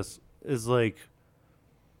like this. Is like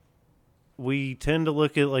we tend to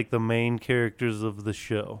look at like the main characters of the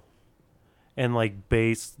show and like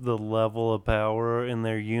base the level of power in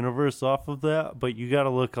their universe off of that, but you got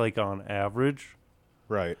to look like on average.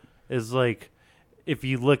 Right. Is like if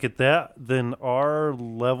you look at that, then our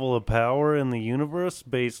level of power in the universe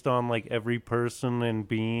based on like every person and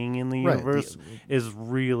being in the universe is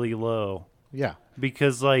really low. Yeah.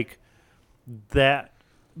 Because like that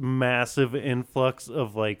massive influx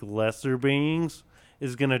of like lesser beings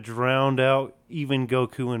is going to drown out even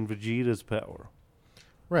Goku and Vegeta's power.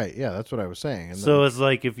 Right. Yeah, that's what I was saying. And so it's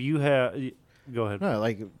like if you have... Go ahead. No,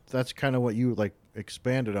 like that's kind of what you like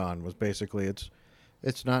expanded on was basically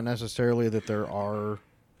it's not necessarily that there are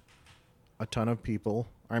a ton of people.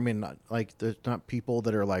 I mean, not, like there's not people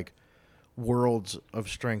that are like worlds of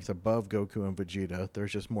strength above Goku and Vegeta.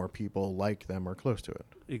 There's just more people like them or close to it.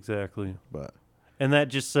 Exactly. And that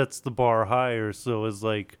just sets the bar higher. So it's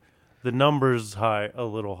like the numbers a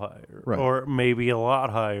little higher, or maybe a lot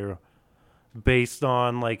higher, based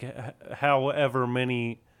on like however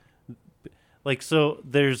many. Like so,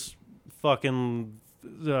 there's fucking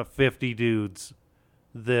 50 dudes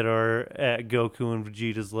that are at Goku and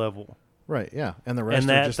Vegeta's level. Right, yeah. And the rest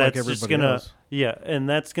are just like everybody else. Yeah, and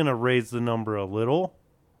that's going to raise the number a little,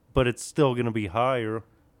 but it's still going to be higher.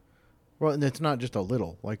 Well, and it's not just a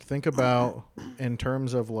little. Like, think about, in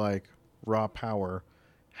terms of, like, raw power,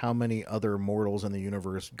 how many other mortals in the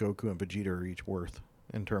universe Goku and Vegeta are each worth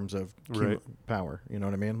in terms of power. You know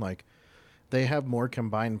what I mean? Like, they have more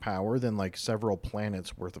combined power than, like, several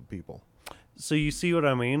planets worth of people. So you see what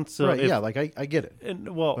I mean? So right, yeah, like I get it.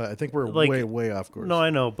 And, well, but I think we're like, way off course. No,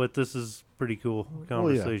 I know, but this is pretty cool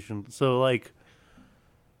conversation. Well, yeah. So like,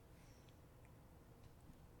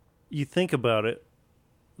 you think about it,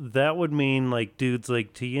 that would mean like dudes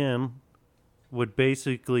like Tien would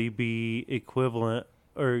basically be equivalent,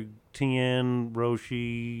 or Tien,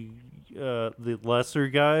 Roshi, the lesser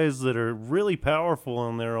guys that are really powerful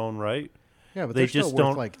in their own right. Yeah, but they just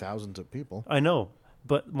don't like thousands of people. I know.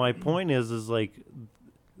 But my point is like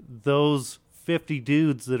those 50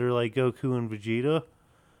 dudes that are like Goku and Vegeta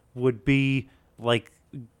would be like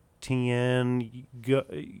Tien,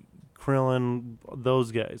 Krillin,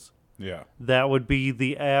 those guys. Yeah. That would be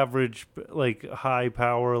the average like high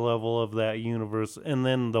power level of that universe. And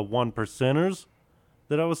then the 1%ers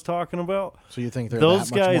that I was talking about. So you think they're those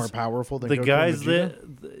that much guys, more powerful than the Goku guys and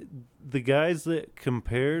Vegeta? the guys that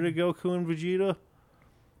compare to Goku and Vegeta,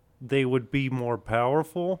 they would be more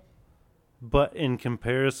powerful, but in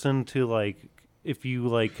comparison to like if you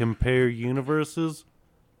like compare universes,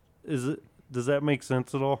 does that make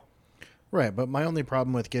sense at all? Right, but my only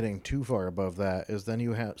problem with getting too far above that is then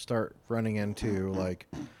you start running into like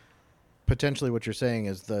potentially what you're saying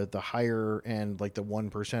is the higher end, like the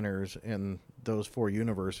 1%ers in those 4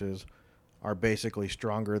 universes are basically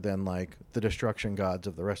stronger than like the destruction gods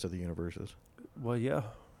of the rest of the universes. Well, yeah.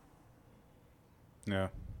 Yeah.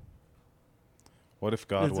 What if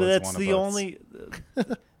God was that's one of us? That's the only...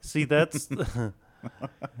 See, that's...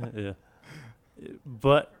 yeah.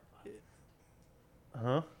 But...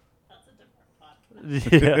 Huh? That's a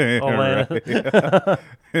different podcast.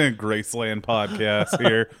 Yeah. Graceland podcast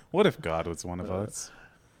here. What if God was one of us?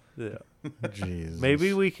 Yeah. Jesus.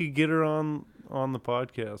 Maybe we could get her on the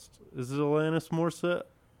podcast. Is it Alanis Morissette?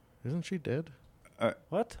 Isn't she dead?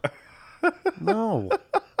 What? No.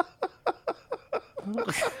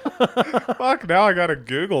 Fuck, now I gotta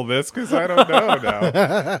Google this because I don't know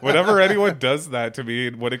now. Whenever anyone does that to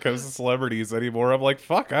me when it comes to celebrities anymore, I'm like,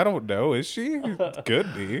 fuck, I don't know. Is she?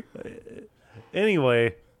 Could be.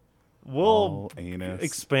 Anyway, we'll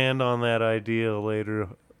expand on that idea later.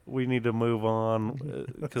 We need to move on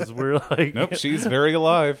because we're like... Nope, she's very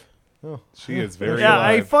alive. Oh. She is very alive. Yeah,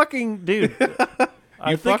 I fucking... Dude.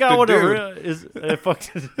 I think I would have... I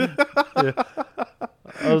fucked... Yeah.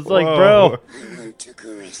 I was like, bro.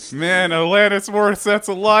 Man, Alanis Morissette's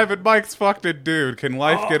alive and Mike's fucked a dude. Can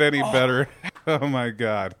life get any better? Oh my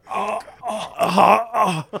god.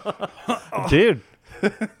 Dude.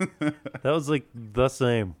 That was like the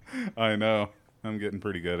same. I know. I'm getting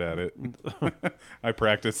pretty good at it. I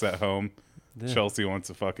practice at home. Chelsea wants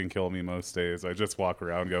to fucking kill me most days. I just walk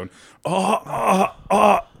around going,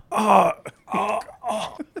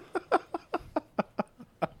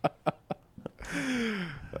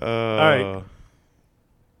 All right.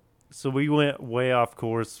 So we went way off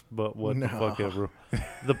course, but what the fuck ever.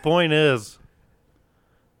 The point is,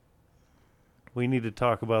 we need to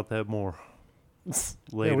talk about that more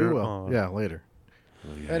later we will. on. Yeah, later.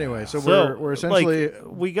 Anyway, so So we're essentially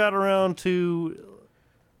we got around to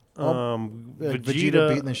Vegeta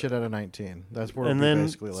beating the shit out of 19. That's where and we then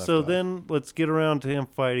basically left so off. then let's get around to him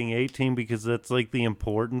fighting 18 because that's like the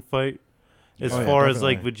important fight as Oh, yeah, far as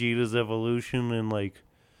like definitely. Vegeta's evolution and like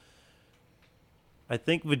I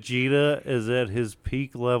think Vegeta is at his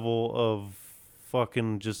peak level of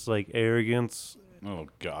fucking just like arrogance. oh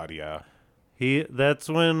God, yeah. That's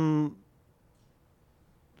when.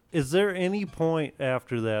 Is there any point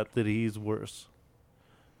after that he's worse?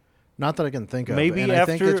 Not that I can think of. Maybe and I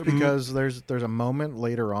think after- it's because there's a moment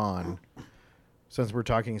later on, since we're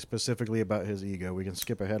talking specifically about his ego, we can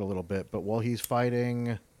skip ahead a little bit. But while he's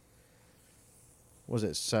fighting, was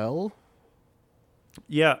it Cell?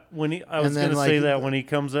 Yeah, I was then, going to like, say that when he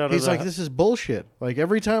comes out He's of the... like, this is bullshit. Like,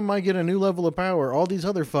 every time I get a new level of power, all these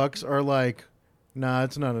other fucks are like, nah,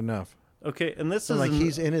 it's not enough. Okay, and this So, is... like,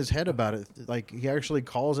 he's in his head about it. Like, he actually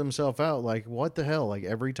calls himself out. Like, what the hell? Like,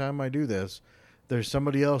 every time I do this, there's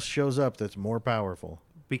somebody else shows up that's more powerful.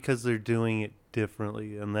 Because they're doing it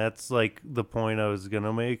differently. And that's, like, the point I was going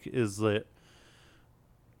to make is that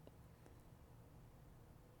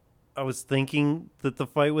I was thinking that the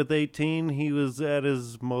fight with 18, he was at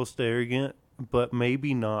his most arrogant, but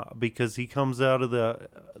maybe not. Because he comes out of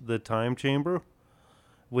the time chamber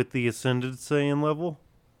with the Ascended Saiyan level.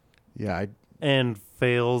 Yeah, And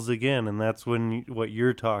fails again, and that's when what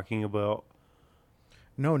you're talking about.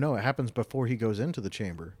 No, it happens before he goes into the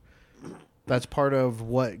chamber. That's part of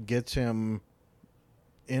what gets him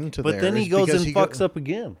into there. But then he is goes because and fucks up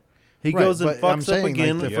again. He Right, goes and but I'm fucks saying, up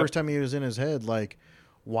again. Like, the first time he was in his head, like,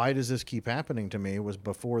 why does this keep happening to me? Was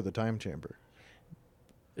before the time chamber.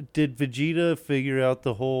 Did Vegeta figure out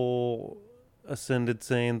the whole Ascended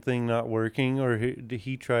Saiyan thing not working, or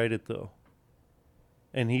he tried it though?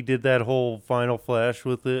 And he did that whole final flash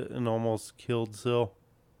with it and almost killed Cell.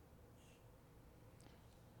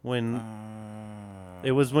 When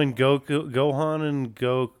it was when Gohan and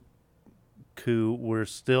Goku were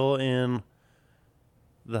still in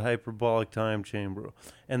the hyperbolic time chamber.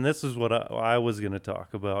 And this is what I was going to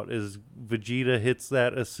talk about is Vegeta hits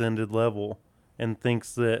that ascended level and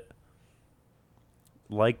thinks that,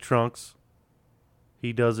 like Trunks,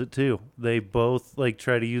 he does it too. They both like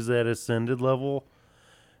try to use that ascended level.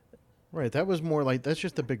 Right, that was more like, that's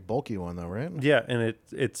just the big bulky one though, right? Yeah, and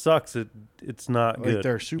it sucks. It's not Like, good.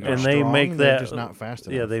 they're super and strong, they make they're that just not fast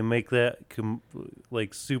enough. Yeah, they make that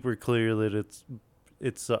like super clear that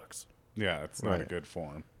it sucks. Yeah, it's not a Right. good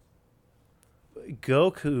form.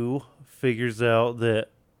 Goku figures out that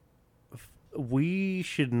we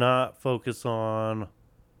should not focus on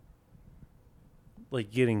like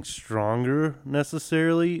getting stronger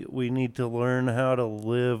necessarily. We need to learn how to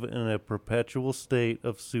live in a perpetual state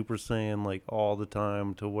of Super Saiyan like all the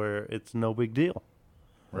time to where it's no big deal.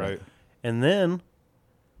 Right. And then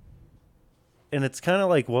it's kind of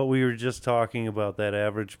like what we were just talking about, that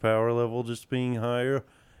average power level just being higher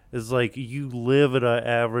is like you live at an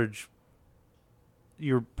average,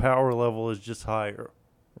 your power level is just higher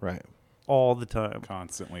Right. all the time.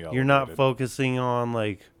 Constantly You're not elevated. focusing on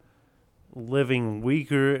like living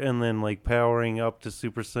weaker and then like powering up to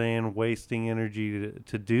Super Saiyan, wasting energy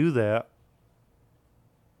to do that,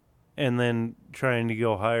 and then trying to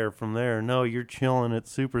go higher from there. No, you're chilling at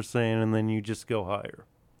Super Saiyan and then you just go higher.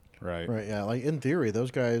 Right. Right, yeah. Like, in theory,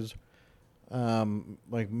 those guys,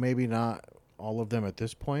 like, maybe not all of them at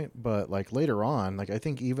this point, but, like, later on, like, I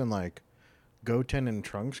think even, like, Goten and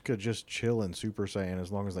Trunks could just chill in Super Saiyan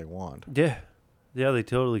as long as they want. Yeah, they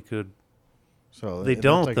totally could. So They that's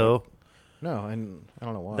don't like though. No, and I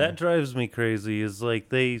don't know why. That drives me crazy. Is like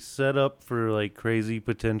they set up for like crazy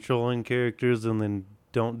potential in characters and then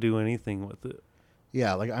don't do anything with it.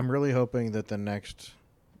 Yeah, like, I'm really hoping that the next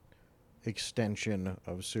extension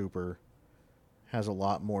of Super has a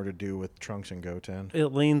lot more to do with Trunks and Goten. It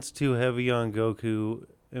leans too heavy on Goku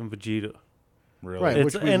and Vegeta. Really. Right,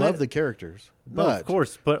 It's- which we and love it- the characters. No, But of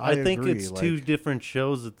course, but I think agree, it's two like- different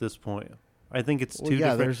shows at this point. I think it's Well, two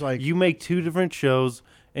yeah, different. there's, like- you make two different shows,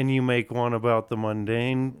 and you make one about the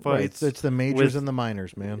mundane Right, fights. it's the majors with- and the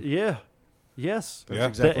minors, man. Yeah, yes, Yeah.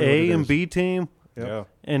 exactly the what A it and is. B team, Yep. Yeah.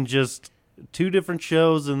 and just two different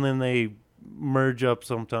shows, and then they merge up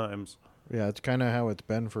sometimes. Yeah, it's kind of how it's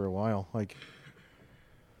been for a while. Like,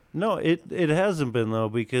 No, it hasn't been, though,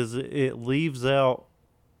 because it leaves out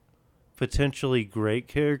potentially great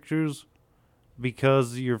characters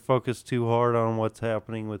because you're focused too hard on what's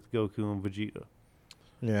happening with Goku and Vegeta.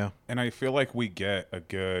 Yeah. And I feel like we get a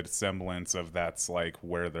good semblance of that's like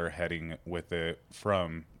where they're heading with it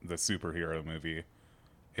from the superhero movie.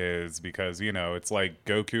 Is because, you know, it's like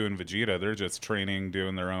Goku and Vegeta, they're just training,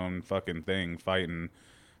 doing their own fucking thing, fighting.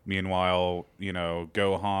 Meanwhile, you know,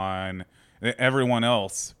 Gohan, everyone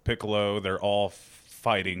else, Piccolo, they're all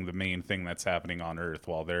fighting the main thing that's happening on Earth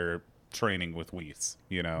while they're training with Whis,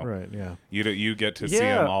 you know? Right, yeah. You get to see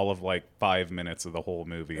them all of like 5 minutes of the whole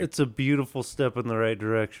movie. It's a beautiful step in the right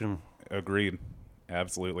direction. Agreed.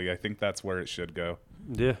 Absolutely. I think that's where it should go.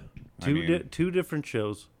 Yeah. Two different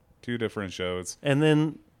shows. 2 different shows. And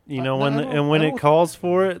then, you know, when I when it don't- calls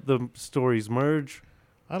for it, the stories merge.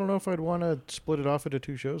 I don't know if I'd want to split it off into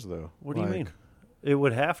 2 shows, though. What do you mean? It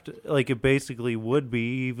would have to, like, it basically would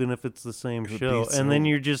be, even if it's the same would show. be And then so-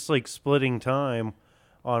 you're just, like, splitting time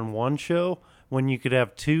on one show when you could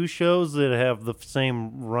have 2 shows that have the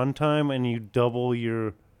same runtime and you double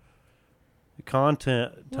your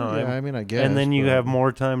content Well, time. yeah, I mean, I guess. and then you but- have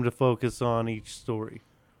more time to focus on each story.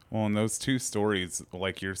 Well, in those 2 stories,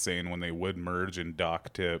 like you're saying, when they would merge and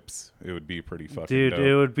dock tips, it would be pretty fucking Dude, dope.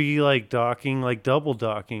 it would be like docking, like double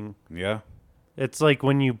docking. Yeah. It's like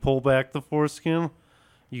when you pull back the foreskin,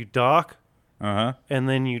 you dock, Uh-huh. and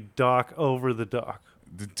then you dock over the dock.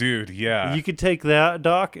 Dude, yeah. You could take that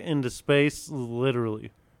dock into space,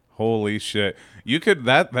 literally. Holy shit. You could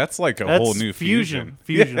that's like a That's whole new fusion.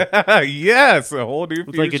 Fusion. Yeah, yes, a whole new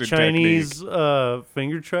It's fusion like a Chinese technique.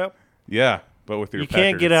 finger trap. Yeah, but with your You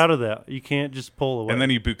can't get peckers. out of that. You can't just pull away. And then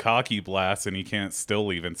you bukkake blast and you can't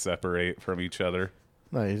still even separate from each other.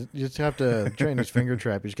 No, you just have to train his finger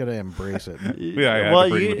trap. You just got to embrace it. Yeah, I had well, to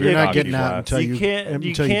bring you- the You're not bukkake getting out blast. until you can't. You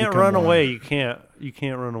until can't become run one. away. You can't. You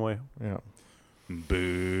can't run away. Yeah.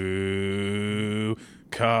 Boo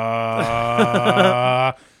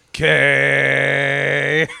ka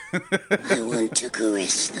K I want to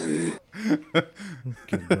caress them.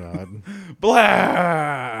 Good God.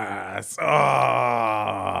 blast.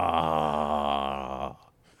 Ah.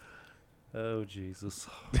 Oh Jesus!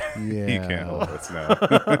 Yeah. He can't help us now.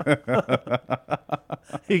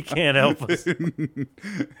 He can't help us.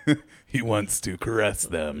 He wants to caress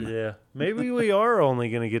them. Yeah, maybe we are only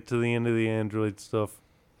gonna get to the end of the Android stuff.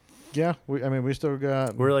 Yeah. I mean, we still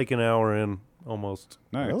got. We're like an hour in, almost.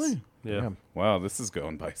 Nice. Really? Yeah, Wow, this is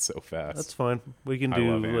going by so fast. that's fine. We can I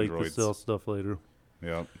do love like the androids. cell stuff later.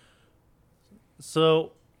 Yep.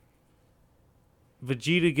 So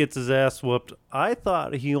Vegeta gets his ass whooped. I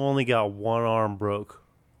thought he only got one arm broke.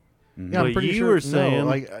 Yeah, I'm But pretty you sure. were saying- no,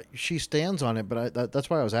 like she stands on it, but that's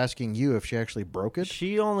why I was asking you if she actually broke it.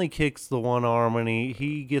 She only kicks the one arm, and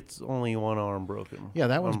he gets only one arm broken. Yeah,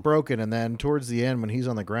 that one's broken, and then towards the end when he's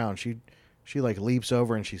on the ground, she like leaps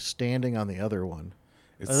over and she's standing on the other one.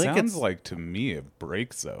 It I think sounds it's- like to me it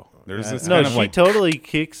breaks though. There's this No, kind of she like totally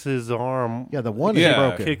kicks his arm. Yeah, the one is yeah,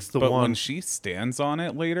 broken. Kicks the but one. when she stands on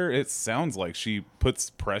it later, it sounds like she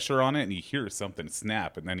puts pressure on it and you hear something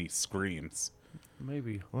snap and then he screams.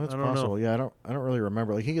 Maybe. Well, that's I don't possible. know. Yeah, I don't really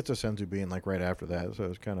remember. Like he gets a senzu being like right after that, so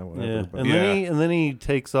it's kind of whatever. Yeah, But, and Yeah. then he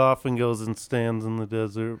takes off and goes and stands in the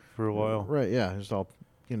desert for a while. right, yeah, just all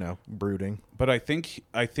brooding. But I think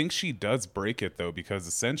she does break it though, because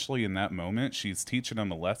essentially in that moment she's teaching him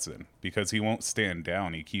a lesson because he won't stand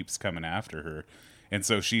down. He keeps coming after her. And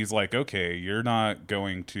so she's like, okay, you're not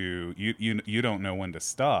going to you don't know when to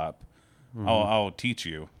stop. I'll teach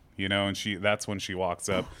you, and that's when she walks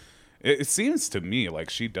up. It seems to me like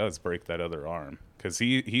she does break that other arm because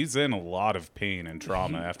he's in a lot of pain and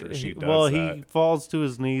trauma after she does Well, that. he falls to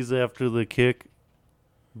his knees after the kick,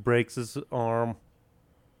 breaks his arm,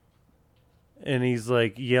 and he's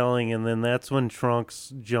like yelling, and then that's when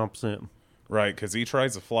Trunks jumps in. Right, because he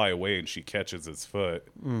tries to fly away and she catches his foot.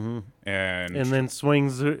 Mm-hmm. And then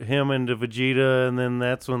swings him into Vegeta, and then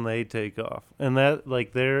that's when they take off. And that,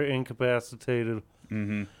 like, they're incapacitated.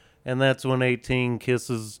 Mm-hmm. And that's when 18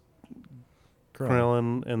 kisses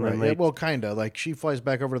Krillin, and Right. then Yeah, they... well, kind of. Like she flies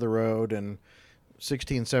back over to the road, and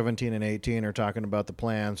 16, 17, and 18 are talking about the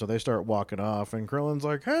plan, so they start walking off, and Krillin's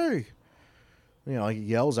like, "Hey," like he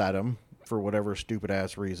yells at him for whatever stupid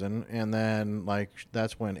ass reason, and then like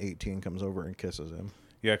that's when 18 comes over and kisses him.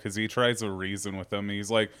 yeah, because he tries to reason with him. He's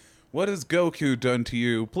like, "What has Goku done to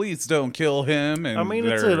you? Please don't kill him." And I mean,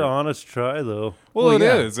 it's an honest try, though. well, Well, it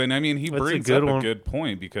yeah. is, and I mean, he That's a brings good up a one. good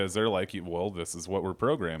point because they're like, "Well, this is what we're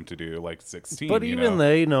programmed to do." Like 16, But even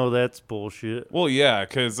they know that's bullshit. Well, yeah,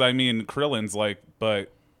 because I mean, Krillin's like,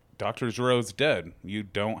 "But Dr. Zero's dead. You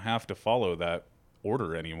don't have to follow that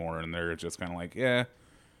order anymore," and they're just kind of like, "Yeah."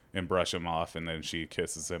 and brush him off, and then she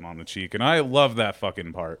kisses him on the cheek. And I love that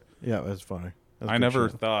fucking part. Yeah, that's funny. That's I good never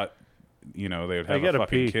shit. thought, they would I have a gotta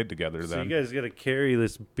fucking pee. kid together So then. you guys got to carry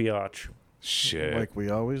this biatch. Shit. Like we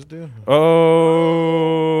always do.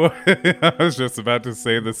 Oh, I was just about to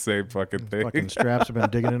say the same fucking thing. Fucking straps have been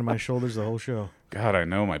digging into my shoulders the whole show. God, I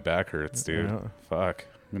know my back hurts, dude. Yeah. Fuck.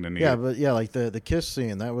 I'm gonna need Yeah, it. but yeah, like the kiss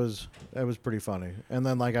scene, that was pretty funny. And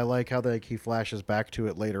then like I like how he flashes back to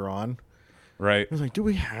it later on. Right. I was like, do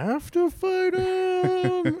we have to fight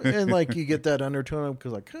him? And like you get that undertone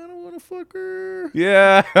because I kind of want to fuck her.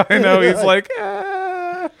 Yeah, I know. He's like,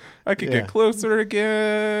 I could Yeah. get closer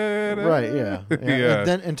again. Right, yeah. Yeah. And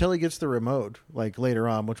then until he gets the remote, like later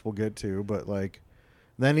on, which we'll get to, but like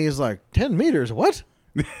then he's like, 10 meters, what?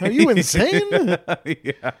 Are you insane?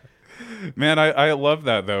 Yeah. Man, I love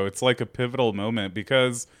that, though. It's like a pivotal moment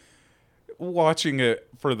because watching it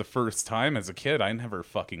for the first time as a kid, I never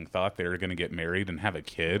fucking thought they were going to get married and have a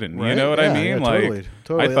kid. And you Right? know what Yeah, I mean? yeah, Like,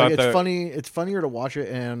 totally. I thought Like, it's that, funny. It's funnier to watch it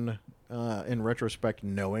in retrospect,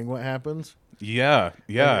 knowing what happens. yeah,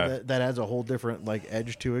 yeah. That adds a whole different like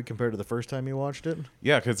edge to it compared to the first time you watched it.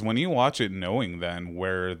 Yeah, because when you watch it knowing then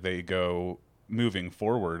where they go moving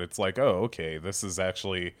forward, it's like, oh, okay, this is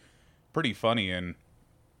actually pretty funny. And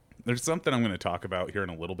there's something I'm going to talk about here in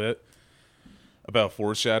a little bit about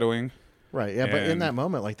foreshadowing. Right. Yeah. But in And- that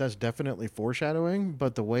moment, like that's definitely foreshadowing.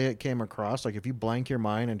 But the way it came across, like if you blank your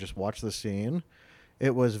mind and just watch the scene,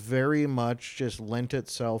 it was very much just lent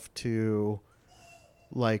itself to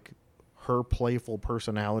like her playful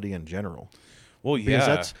personality in general. Well,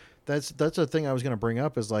 Because yeah. that's a thing I was going to bring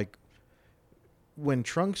up is like when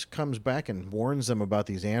Trunks comes back and warns them about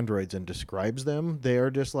these androids and describes them, they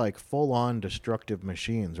are just like full on destructive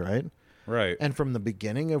machines, right? Right. And from the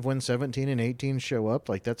beginning of when 17 and 18 show up,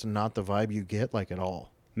 like that's not the vibe you get like at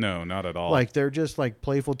all. No, not at all. Like they're just like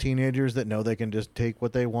playful teenagers that know they can just take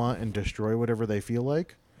what they want and destroy whatever they feel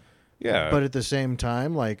like. yeah. But at the same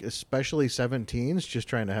time, like especially 17's just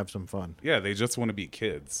trying to have some fun. yeah, they just want to be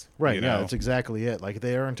kids. Right, you yeah, know? that's exactly it. Like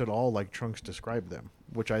they aren't at all like Trunks described them,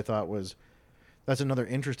 which I thought that's another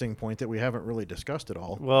interesting point that we haven't really discussed at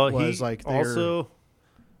all. Well, was he like they're- also.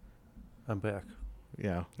 I'm back.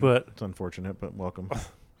 yeah, But it's unfortunate, but welcome.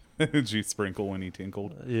 Did you sprinkle when he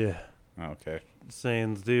tinkled? yeah, Okay.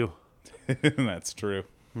 sayings do. That's true.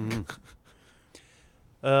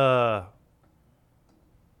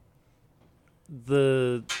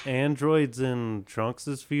 The androids in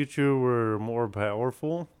Trunks' future were more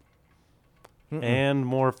powerful and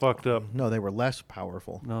more fucked up. No, they were less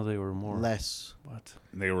powerful. No, they were more. Less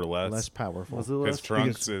They were less. powerful. Was it Because less?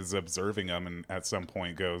 Trunks is observing them and at some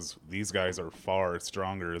point goes, these guys are far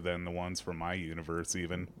stronger than the ones from my universe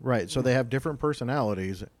even. Right, so they have different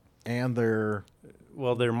personalities, and they're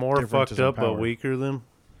Well, they're more Differences fucked in up but power. weaker than.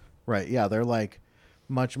 right. Yeah, they're like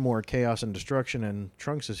much more chaos and destruction in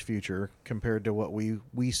Trunks' future compared to what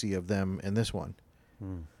we see of them in this one.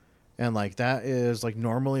 And like that is like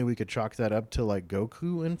normally we could chalk that up to like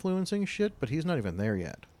Goku influencing shit, but he's not even there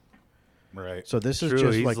yet. Right. So this is True,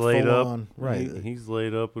 just he's like laid full up. on, right? He's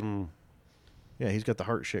laid up and. Yeah, he's got the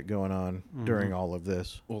heart shit going on during all of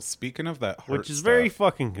this. Well, speaking of that heart Which is very stuff,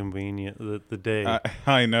 fucking convenient. The day.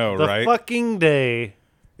 I know, the right? fucking day.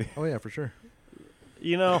 Oh yeah, for sure.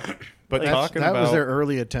 You know. But That's- talking That about was their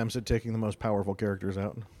early attempts at taking the most powerful characters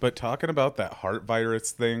out. But talking about that heart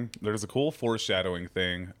virus thing, there's a cool foreshadowing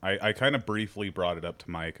thing. I kind of briefly brought it up to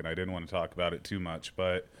Mike, and I didn't want to talk about it too much,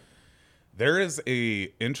 but there is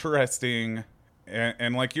a interesting,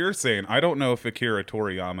 and like you're saying, I don't know if Akira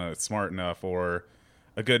Toriyama is smart enough or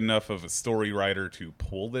a good enough of a story writer to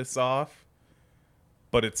pull this off,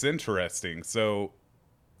 but it's interesting. So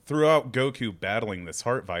throughout Goku battling this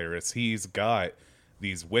heart virus, he's got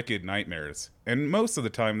these wicked nightmares. And most of the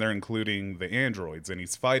time they're including the androids, and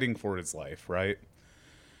he's fighting for his life, right?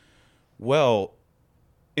 Well,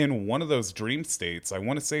 in one of those dream states, I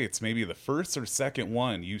want to say it's maybe the first or second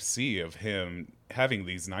one you see of him having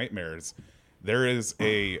these nightmares, there is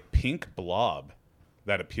a pink blob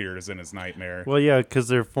that appears in his nightmare. Well, yeah, because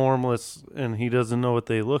they're formless, and he doesn't know what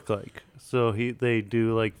they look like. So they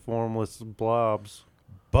do like formless blobs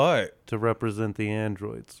But to represent the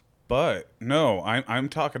androids. no, I'm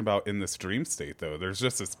talking about in this dream state, though. There's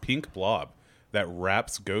just this pink blob that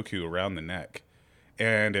wraps Goku around the neck.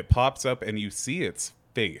 And it pops up, and you see its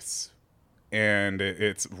face. And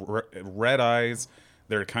it's red eyes.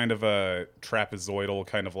 They're kind of a trapezoidal,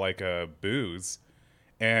 kind of like a booze.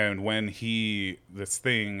 And when this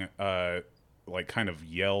thing, like kind of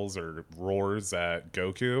yells or roars at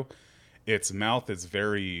Goku, its mouth is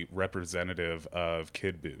very representative of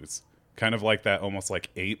Kid Boo's. Kind of like that, almost like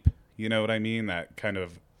ape, you know what I mean? That kind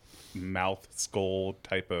of mouth skull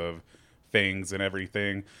type of fangs and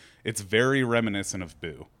everything. It's very reminiscent of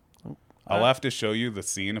Boo. I'll have to show you the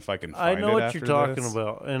scene if I can find it. I know what after you're talking this.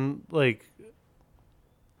 about, and like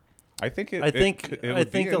I think it I think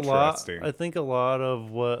a lot. interesting. I think a lot of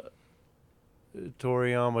what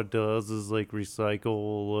Toriyama does is like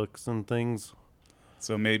recycle looks and things.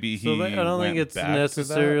 So maybe he. So I don't think went it's back to that,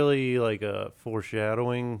 necessarily like a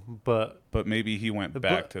foreshadowing, but but maybe he went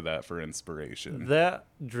back to that for inspiration. that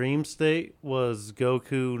dream state was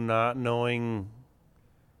Goku not knowing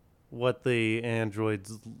what the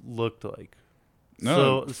androids looked like.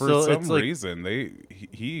 No, so, for so some it's like, reason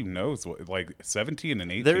he knows what, like 17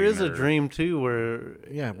 and 18. there is a are- dream too where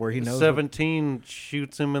Yeah, where he knows. 17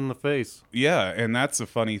 shoots him in the face. Yeah, and that's a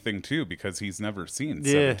funny thing too because he's never seen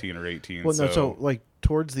Yeah. 17 or 18. Well, so, no, so like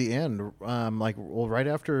towards the end, right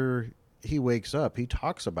after he wakes up, he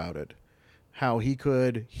talks about it, how he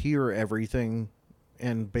could hear everything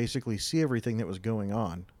and basically see everything that was going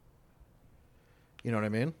on. You know what I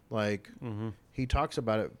mean? Like he talks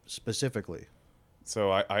about it specifically.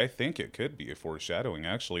 So I think it could be a foreshadowing.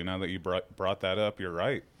 Actually, now that you brought that up, you're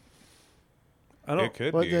right. It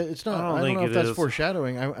could But be. it's not. I don't I don't think know if it that's is.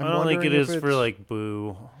 foreshadowing. I'm I don't think it wondering if is for it's- like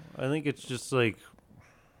Boo. I think it's just like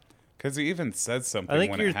Because he even said something. I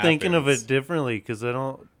think when you're it thinking of happens. it differently because I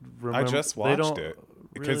don't remember. I just they watched don't it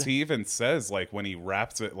because really- he even says like when he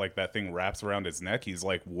wraps it, like that thing wraps around his neck. He's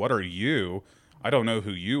like, "What are you? I don't know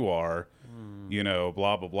who you are." You know,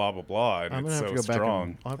 blah blah blah blah blah. And I'm gonna it's have so to go back.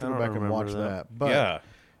 strong. I'll have to I go don't back and remember watch that. that. But Yeah.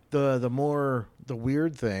 the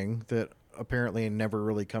weird thing that apparently never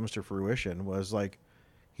really comes to fruition was like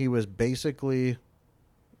he was basically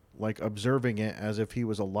like observing it as if he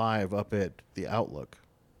was alive up at the Outlook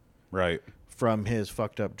Right. from his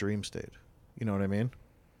fucked up dream state. You know what I mean?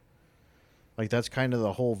 Like that's kind of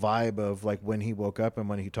the whole vibe of like when he woke up and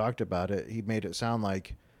when he talked about it, he made it sound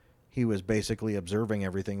like he was basically observing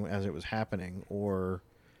everything as it was happening,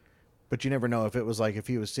 but you never know if it was like if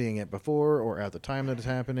he was seeing it before or at the time that it's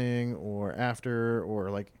happening or after or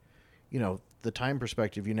like, you know, the time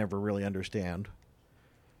perspective you never really understand.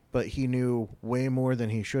 But he knew way more than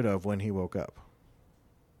he should have when he woke up.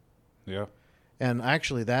 Yeah. And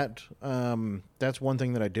actually, that's one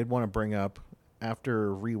thing that I did want to bring up after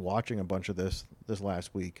rewatching a bunch of this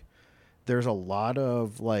last week. There's a lot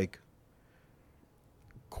of like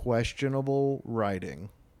questionable writing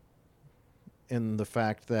in the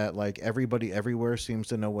fact that like everybody everywhere seems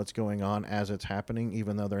to know what's going on as it's happening,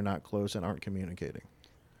 even though they're not close and aren't communicating.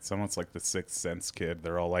 It's almost like the Sixth Sense kid.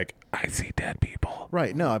 They're all like, "I see dead people."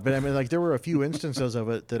 Right. No, but I mean, like there were a few instances of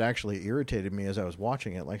it that actually irritated me as I was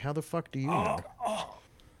watching it. Like, how the fuck do you know?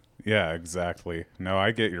 Yeah, exactly. No,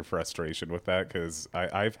 I get your frustration with that because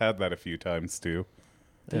I've had that a few times too.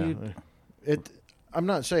 Dude, I'm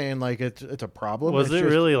not saying like it's a problem. was It's it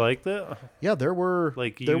just- really like that? Yeah, there were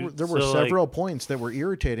Like there you- were, there were so, like- several points that were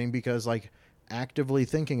irritating because like actively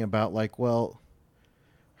thinking about like, well,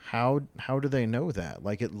 how do they know that?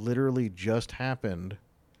 Like it literally just happened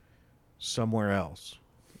somewhere else,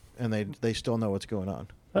 and they still know what's going on.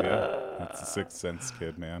 Yeah, it's a Sixth Sense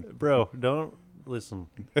kid, man. Bro, don't listen.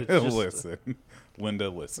 It's just- Listen, Linda,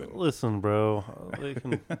 listen. Listen, bro. They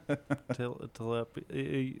can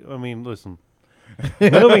I mean, listen.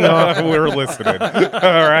 Moving on. We're listening.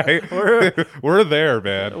 All right, we're there,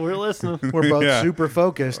 man. We're listening. We're both Yeah. super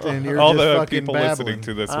focused, and you're All just the fucking people babbling. listening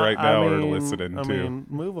to this right now are listening I too. mean,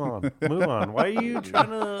 move on. Move on. Why are you trying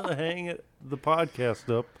to hang the podcast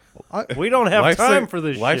up? We don't have Life's time a, for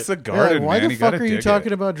this life's shit. a garden, why man. the You fuck gotta are you dig talking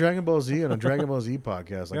it. about Dragon Ball Z on a Dragon Ball Z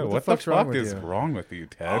podcast? Like, Yeah, what the fuck's wrong with is you? wrong with you,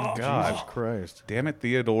 Ted? Jesus God Christ! damn it,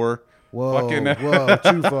 Theodore. Whoa, Fucking- whoa,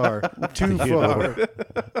 too far, too far.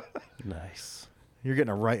 Nice. You're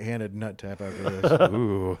getting a right-handed nut tap after this.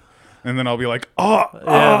 Ooh. And then I'll be like, oh,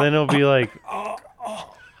 Yeah, then it'll be like,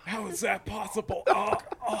 how is that possible? Oh.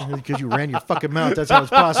 Because you ran your fucking mouth. That's how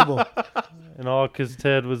it's possible. and all because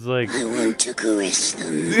Ted was like, I want to caress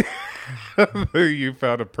them. You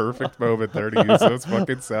found a perfect moment there to use those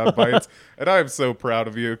fucking sound bites. And I am so proud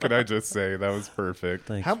of you. Can I just say that was perfect?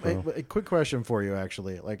 thanks, How, bro. a quick question for you,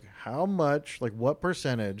 actually. Like, how much, like, what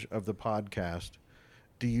percentage of the podcast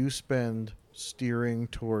do you spend steering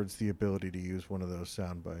towards the ability to use one of those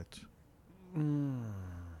sound bites?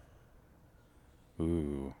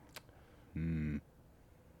 Ooh.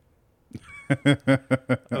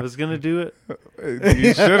 I was going to do it.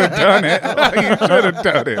 You should have done it. You should have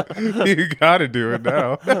done it. You got to do it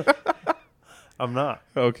now. I'm not.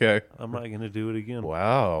 Okay. I'm not going to do it again.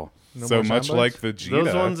 Wow. No So more much sound like bites? Vegeta.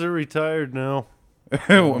 Those ones are retired now.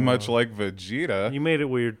 Much like Vegeta. You made it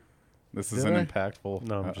weird. This Did isn't I? impactful.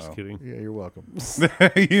 No, I'm just kidding. Yeah, you're welcome.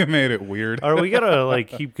 You made it weird. All right, we gotta like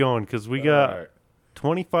keep going because we got All right.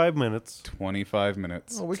 25 minutes 25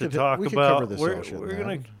 minutes. Oh, we to could talk we could about. cover this all shit,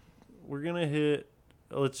 man. We're gonna hit.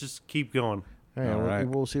 Let's just keep going, All right, All right.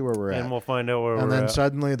 we'll see where we're at. and we'll find out where And we're then at.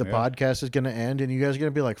 suddenly the Yeah. podcast is going to end, and you guys are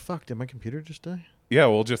going to be like, "Fuck, did my computer just die?" Yeah,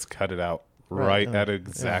 we'll just cut it out Right, right at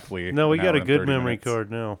exactly. No, we an got hour a and good 30 memory minutes.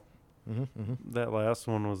 card now. That last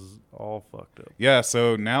one was all fucked up. Yeah,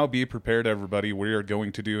 so now be prepared, everybody. We are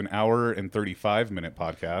going to do an hour and 35-minute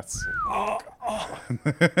podcast.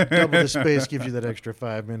 Double the space gives you that extra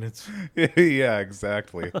 5 minutes. Yeah,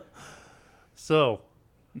 exactly. So,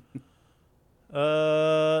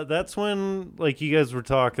 that's when, like you guys were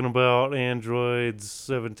talking about, androids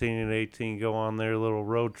 17 and 18 go on their little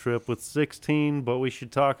road trip with 16, but we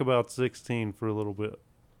should talk about 16 for a little bit.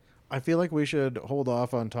 I feel like we should hold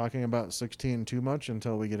off on talking about 16 too much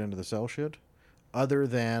until we get into the cell shit. Other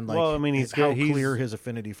than like, Well, I mean, how clear his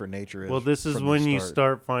affinity for nature is. Well, this is from when the you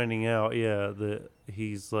start finding out, that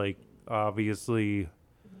he's like obviously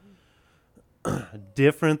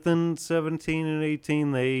different than 17 and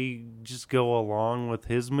 18. They just go along with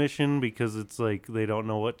his mission because it's like they don't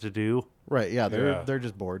know what to do. Right? Yeah, Yeah. they're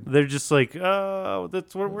just bored. They're just like, oh,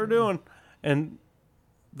 that's what we're doing, and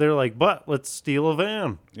they're like, but let's steal a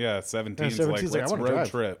van. Yeah, 17's Yeah, like, 17's like, I let's wanna road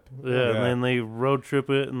drive. trip. Yeah, and then they road trip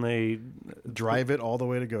it, and they Drive it all the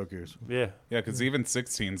way to Goku's. yeah. Yeah, because even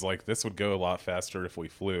 16's like, this would go a lot faster if we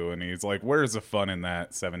flew. And he's like, where's the fun in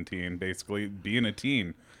that, 17? Basically, being a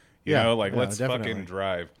teen. You Yeah, know, like, yeah, let's definitely. fucking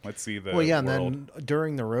drive. Let's see the Well, yeah, and world. then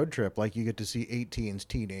during the road trip, like you get to see 18's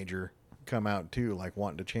teenager come out too, like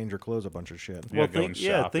wanting to change her clothes a bunch of shit. Yeah, Well, going think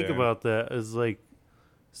shopping. about that. Is like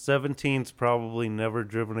 17's probably never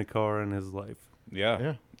driven a car in his life. Yeah.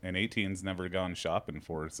 Yeah. And 18's never gone shopping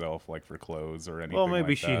for herself, like for clothes or anything Well, maybe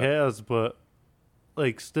like she that. has, but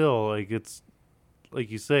like still, like it's like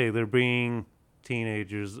you say, they're being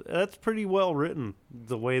teenagers. That's pretty well written,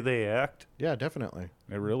 the way they act. Yeah, definitely.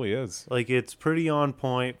 It really is. Like it's pretty on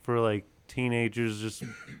point for like teenagers just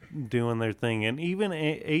doing their thing, and even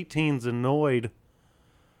 18's annoyed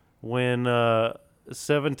when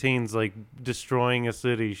 17's like destroying a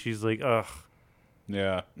city. She's like, ugh.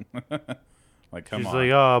 Yeah. Like, come She's on.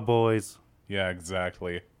 like, ah, boys. Yeah,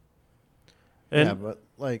 exactly. And yeah, but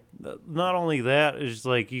like, not only that, is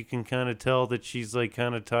like you can kind of tell that she's like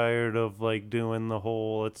kind of tired of like doing the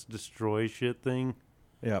whole let's destroy shit thing.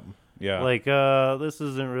 yeah, Yeah. Like, this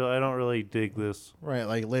isn't real. I don't really dig this. right.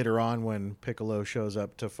 Like later on when Piccolo shows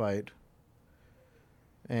up to fight,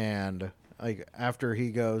 and like after he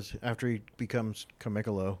becomes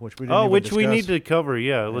Kamikolo, which we didn't Oh, even which we discuss. need to cover.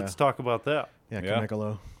 Yeah, let's talk about that. Yeah, Yeah.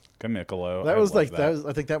 Kamikolo. Kamikolo. That I was love like that was.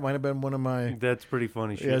 I think that might have been one of my. That's pretty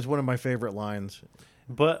funny shit. Yeah, it's one of my favorite lines.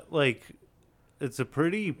 But like, it's a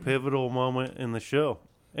pretty pivotal moment in the show,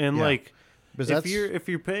 and Yeah. like, Because if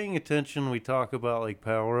you're paying attention, we talk about like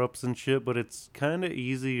power ups and shit, but it's kind of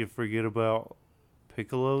easy to forget about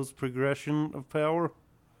Piccolo's progression of power.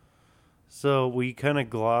 So we kind of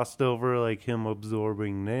glossed over like him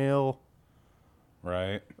absorbing Nail,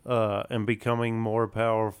 Right. and becoming more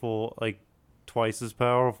powerful, like twice as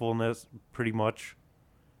powerfulness, pretty much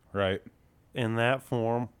Right. in that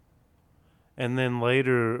form. And then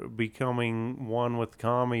later becoming one with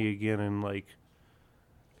Kami again, and like,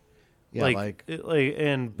 yeah, like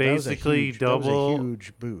and that was a basically huge- that was double, a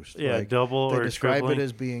huge boost. yeah, Like, double they or describe tripling. it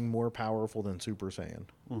as being more powerful than Super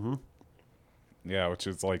Saiyan. Yeah, which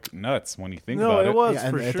is like nuts when you think No, about it it. was Yeah,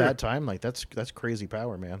 and for at sure. that time, like that's crazy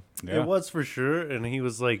power, man. Yeah. It was for sure, and he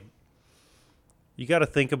was like, you got to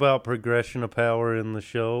think about progression of power in the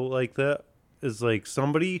show like that. Is like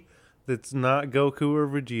somebody that's not Goku or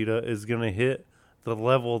Vegeta is gonna hit the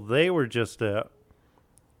level they were just at,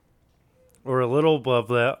 or a little above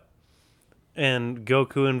that, and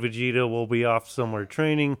Goku and Vegeta will be off somewhere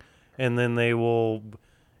training, and then they will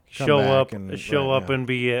Come show back up and- up yeah. and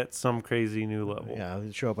be at some crazy new level. Yeah,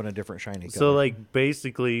 they show up in a different shiny color. So like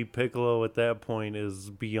basically Piccolo at that point is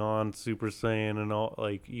beyond Super Saiyan and all,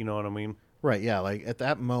 like, you know what I mean? right, yeah, like at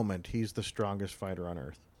that moment, he's the strongest fighter on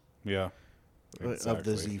Earth Yeah. of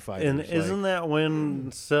the Z fighters. And like- isn't that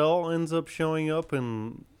when Cell ends up showing up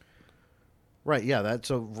and right? Yeah, that's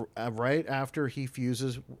so right after he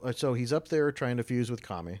fuses. So he's up there trying to fuse with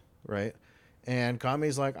Kami, right? And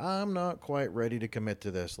Kami's like, I'm not quite ready to commit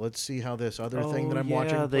to this. Let's see how this other thing that I'm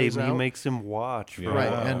watching plays he out. makes him watch. Yeah.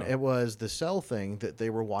 Right, Wow. and it was the Cell thing that they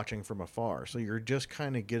were watching from afar. So you're just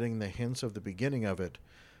kind of getting the hints of the beginning of it,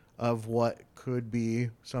 of what could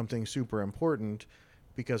be something super important,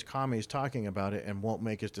 because Kami's talking about it and won't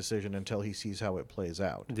make his decision until he sees how it plays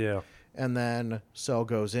out. Yeah. And then Cell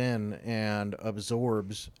goes in and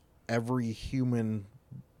absorbs every human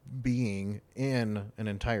being in an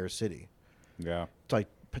entire city. Yeah.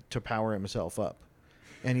 To power himself up.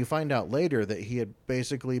 And you find out later that he had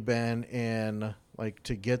basically been in, like,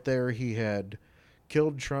 to get there, he had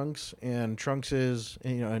killed Trunks, and Trunks's,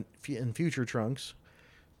 in future Trunks,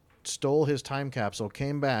 stole his time capsule,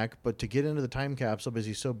 came back, but to get into the time capsule, because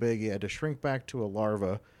he's so big, he had to shrink back to a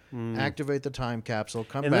larva, activate the time capsule,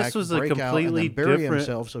 come And back, this was a break out, and completely then bury different-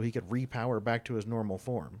 himself so he could repower back to his normal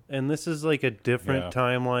form. And this is like a different Yeah.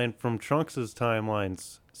 timeline from Trunks'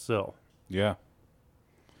 timelines. So, Yeah.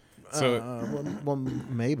 So Well,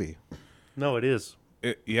 maybe. no, it is.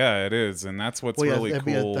 it is, and that's what's Well, yeah,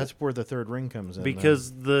 really cool. that's where the third ring comes in.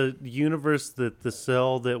 Because the universe that the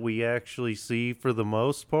Cell that we actually see for the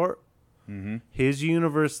most part, his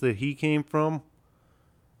universe that he came from,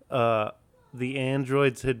 the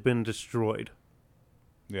androids had been destroyed.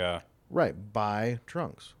 Yeah. Right, by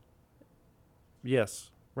Trunks. Yes.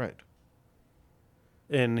 Right.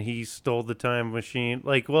 And he stole the time machine.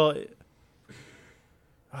 Like, well,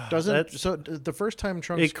 So the first time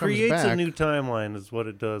Trunks it comes creates back, a new timeline is what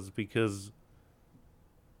it does, because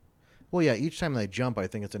well, yeah, each time they jump, I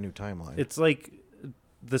think it's a new timeline. it's like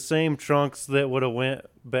the same Trunks that would have went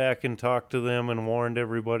back and talked to them and warned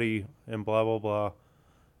everybody and blah blah blah,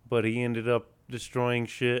 but he ended up destroying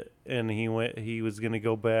shit, and he was gonna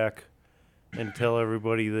go back and tell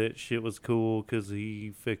everybody that shit was cool because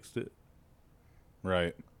he fixed it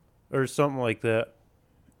Right. or something like that.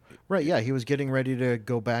 Right, yeah, he was getting ready to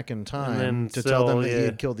go back in time then to tell them Cell, that he yeah.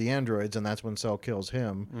 had killed the androids, and that's when Cell kills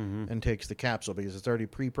him and takes the capsule because it's already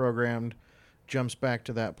pre-programmed, jumps back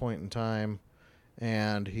to that point in time,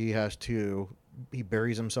 and he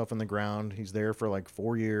buries himself in the ground. He's there for like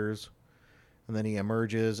 4 years, and then he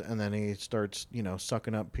emerges, and then he starts,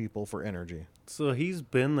 sucking up people for energy. So he's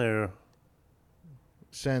been there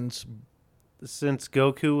Since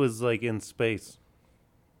Goku was like in space,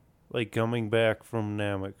 like coming back from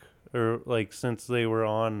Namek, or like since they were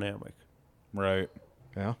on Namek. Right.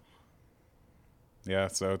 yeah. Yeah,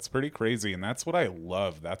 so it's pretty crazy, and that's what I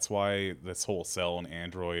love. That's why this whole Cell and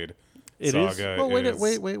Android It is- saga Well, wait, is...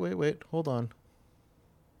 wait. Hold on.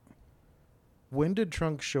 When did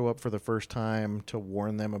Trunks show up for the first time to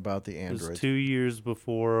warn them about the It was androids? 2 years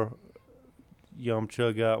before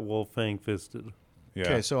Yamcha got Wolfang fisted. Yeah.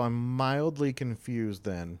 Okay, so I'm mildly confused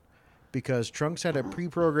then, because Trunks had it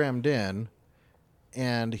pre-programmed in,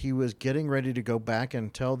 and he was getting ready to go back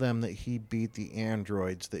and tell them that he beat the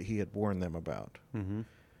androids that he had warned them about. Mm-hmm.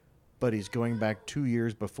 But he's going back 2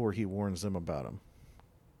 years before he warns them about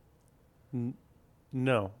them.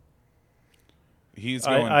 No, He's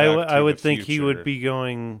going back I to would the think he would future. be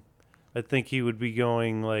going. I think he would be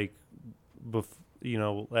going like,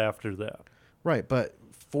 after that. Right, but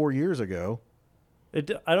 4 years ago,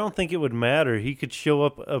 I don't think it would matter. He could show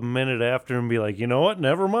up a minute after and be like, you know what?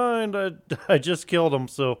 Never mind. I just killed him.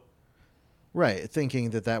 So right, thinking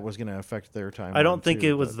that was going to affect their time. I don't think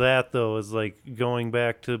it was that though. Is like going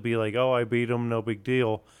back to be like, oh, I beat him. No big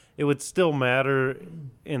deal. It would still matter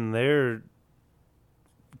in their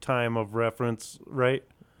time of reference, right?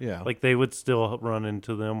 Yeah. Like they would still run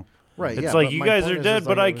into them. right, It's yeah, like but you my guys point are is, dead, is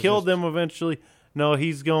but like, I it was killed just- them eventually. No,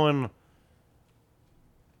 he's going.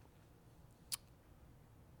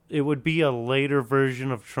 It would be a later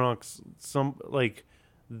version of Trunks. Some like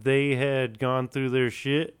they had gone through their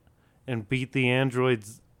shit and beat the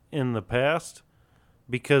androids in the past,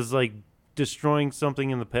 because like destroying something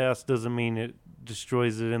in the past doesn't mean it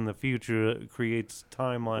destroys it in the future. It creates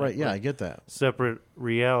timeline. Right, yeah, I like, get that. separate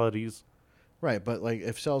realities. Right, but like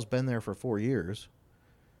if Cell's been there for 4 years,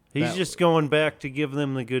 He's That- just going back to give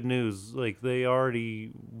them the good news. Like they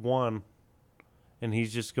already won, and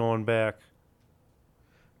he's just going back.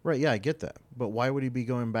 right, yeah, I get that. But why would he be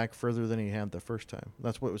going back further than he had the first time?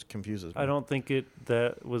 That's what confuses me. I don't think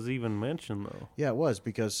that was even mentioned though. Yeah, it was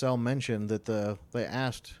because Cell mentioned that they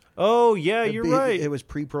asked. Oh yeah, you're right. It was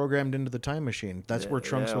pre-programmed into the time machine. That's where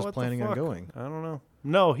Trunks Yeah, was what the planning on fuck? going. I don't know.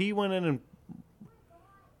 No, he went in and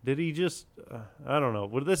did he just? I don't know.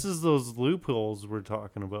 Well, this is those loopholes we're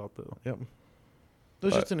talking about though. Yep.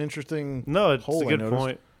 There's just an interesting. No, it's hole a I good noticed.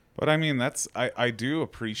 point. But I mean, I do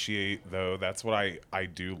appreciate, though, that's what I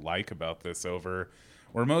do like about this over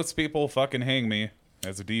where most people fucking hang me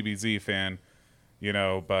as a DBZ fan,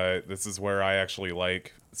 but this is where I actually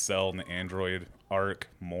like Cell and the Android arc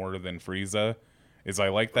more than Frieza, is I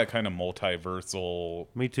like that kind of multiversal,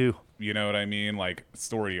 Me too. you know what I mean? Like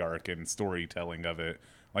story arc and storytelling of it.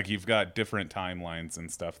 Like you've got different timelines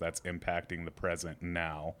and stuff that's impacting the present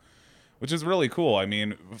now, which is really cool. I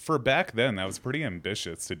mean, for back then, that was pretty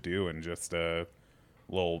ambitious to do in just a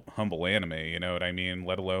little humble anime, you know what I mean?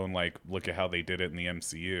 Let alone like look at how they did it in the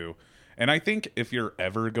MCU. And I think if you're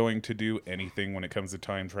ever going to do anything when it comes to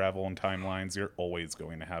time travel and timelines, you're always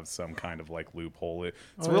going to have some kind of like loophole.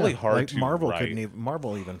 It's really hard like to Marvel write.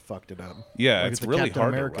 Marvel even fucked it up. Yeah, Like it's the really Captain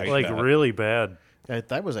hard America. to write Like that. really bad.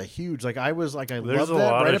 That was a huge, like, I was like, I There's loved a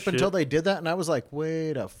that lot right of up until shit. they did that, and I was like,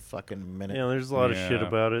 wait a fucking minute. Yeah, there's a lot of shit Yeah.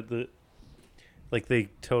 about it that, like, they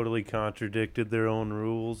totally contradicted their own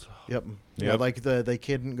rules. Yep. Yeah, Yep. like they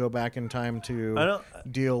couldn't go back in time I to don't-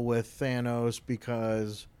 deal with Thanos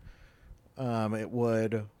because it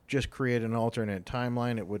would just create an alternate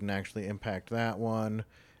timeline. It wouldn't actually impact that one.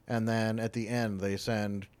 And then at the end, they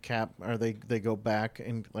send Cap, or they go back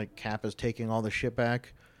and like Cap is taking all the shit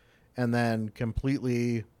back, and then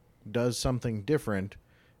completely does something different,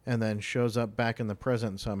 and then shows up back in the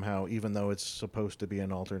present somehow, even though it's supposed to be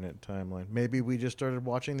an alternate timeline. Maybe we just started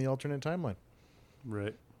watching the alternate timeline.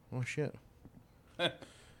 Right. Oh shit.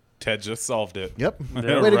 Ted just solved it. Yep.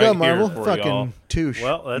 Yeah, Way to right go, here Marvel. for Fucking y'all. touche.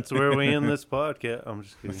 Well, that's where we end this podcast. I'm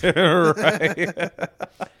just kidding.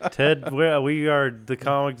 Right. Ted, we are, the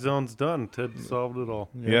Comic Zone's done. Ted solved it all.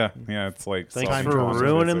 Yeah, it's like Thanks solving for quantum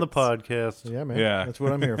ruining the physics. podcast. Yeah, man. Yeah. That's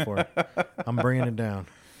what I'm here for. I'm bringing it down.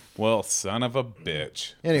 Well, son of a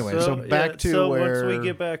bitch. Anyway, so back to so where once we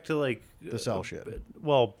get back to like the Cell shit.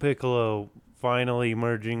 well, Piccolo finally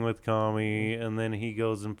merging with Kami, and then he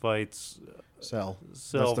goes and fights Cell.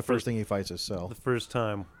 Cell That's the for first thing he fights is Cell. the first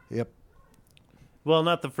time. Yep. Well,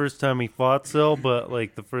 not the first time he fought Cell, but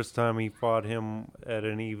like the first time he fought him at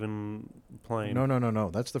an even plane.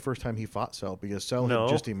 No. That's the first time he fought Cell because Cell No. had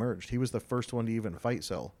just emerged. He was the first one to even fight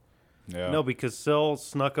Cell. Yeah. No, because Cell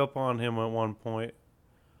snuck up on him at one point.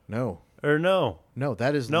 No. Or no. No,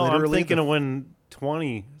 that is No, I'm literally thinking the of when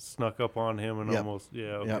 20 snuck up on him and Yep. almost, yeah,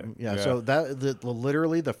 okay. Yeah. Yeah. So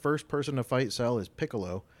literally the first person to fight Cell is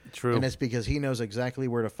Piccolo. True. And it's because he knows exactly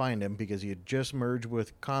where to find him because he had just merged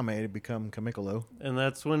with Kame to become Kamikolo. And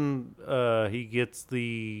that's when he gets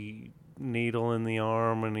the needle in the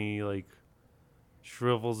arm and he like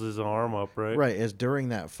shrivels his arm up, right? Right, is during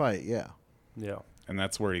that fight, yeah. Yeah. And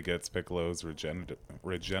that's where he gets Piccolo's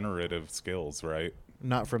regenerative skills, right?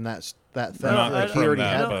 Not from that thing. Not Like, he from already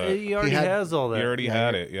that, had but- he already had- has all that. He already Yeah,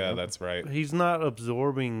 had yeah. it. Yeah, that's right. He's not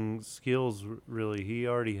absorbing skills, really. He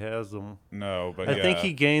already has them. No, but I yeah. think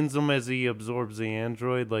he gains them as he absorbs the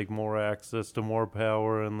android, like more access to more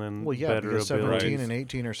power and then Well, yeah, better because abilities. 17 and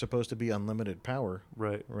 18 are supposed to be unlimited power,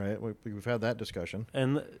 Right. right? We've had that discussion.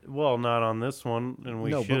 And, well, not on this one. And we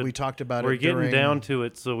No, should. but we talked about We're it getting during... down to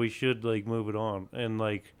it, so we should, like, move it on. And,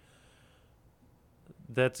 like,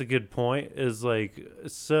 that's a good point, is, like,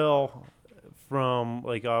 Cell from,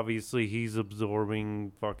 like, obviously he's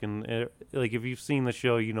absorbing fucking... Like, if you've seen the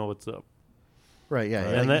show, you know what's up. Right, yeah.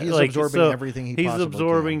 And Like, that, he's like, absorbing so everything he he's possibly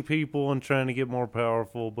absorbing people and trying to get more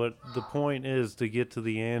powerful, but the point is to get to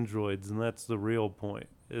the androids, and that's the real point,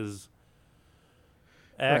 is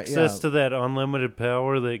access yeah. to that unlimited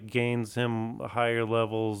power that gains him higher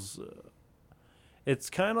levels. It's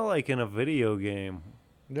kind of like in a video game.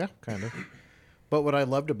 can. Yeah, kind of. But what I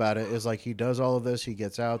loved about it is, like, he does all of this, he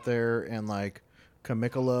gets out there, and, like,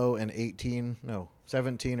 Kamikolo and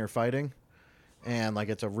 17 are fighting. And, like,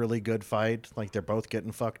 it's a really good fight. Like, they're both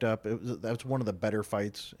getting fucked up. That's one of the better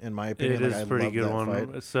fights, in my opinion. It Like, is I a pretty love good that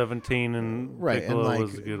one. fight. 17 and Right, and, Piccolo like,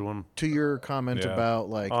 was a good one. To your comment Yeah. about,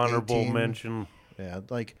 like, Honorable 18, mention. Yeah,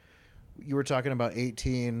 like, you were talking about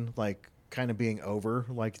 18, like, kind of being over,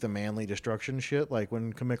 like, the manly destruction shit. Like,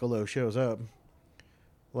 when Kamikolo shows up,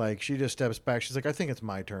 like, she just steps back. She's like, I think it's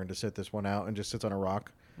my turn to sit this one out, and just sits on a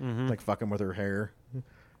rock, like, fucking with her hair.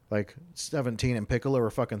 Like, 17 and Piccolo are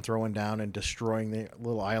fucking throwing down and destroying the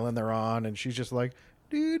little island they're on, and she's just like,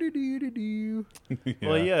 do-do-do-do-do.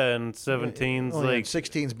 Well, yeah, and 17's Oh, yeah, and like...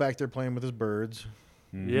 16's back there playing with his birds.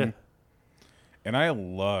 Yeah. And I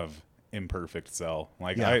love Imperfect Cell.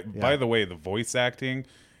 Like, Yeah, by yeah. the way, the voice acting,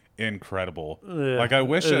 incredible. Yeah, Like, I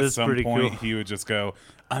wish it at is some pretty point cool. he would just go,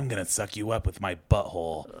 I'm going to suck you up with my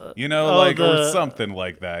butthole. You know, oh, like, or the- something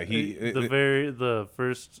like that. The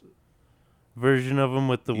first version of him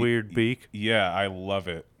with the weird beak. Yeah, I love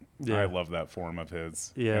it. Yeah. I love that form of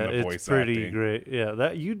his. Yeah, and the it's voice pretty acting. great. Yeah,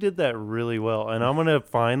 that you did that really well, and I'm gonna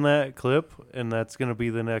find that clip, and that's gonna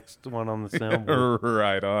be the next one on the soundboard.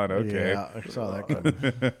 Right on. Okay. Yeah, I saw that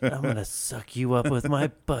coming. I'm gonna suck you up with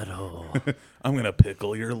my butthole. I'm going to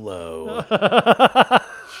pickle your low.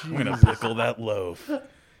 I'm going to pickle that loaf.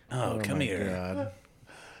 Oh, come my here.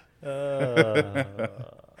 God.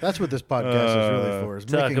 That's what this podcast is really for. Is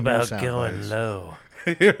Talk making more about sound going bites. low.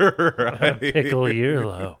 Right. Pickle your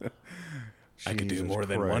low. I could do Jesus more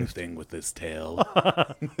than one Christ. thing with this tail.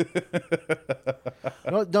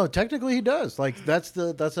 No, technically he does. Like that's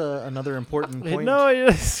another important point. No,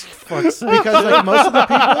 it's fuck's sake. Because like most of the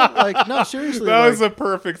people, like no, seriously, That like, was a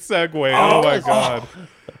perfect segue. Oh my god.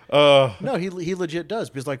 no, he legit does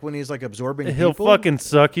because like when he's like absorbing He'll people, fucking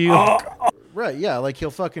suck you. right? Yeah, like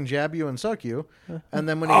he'll fucking jab you and suck you, and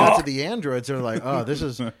then when he got to the androids, they're like, oh,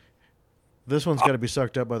 this one's got to be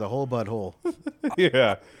sucked up by the whole butthole.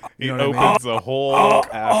 Yeah. He know what I mean? opens the whole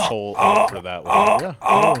asshole up for that one.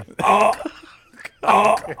 Yeah,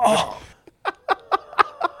 totally.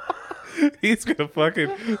 He's gonna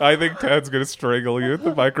fucking. I think Ted's gonna strangle you with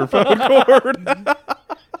the microphone cord.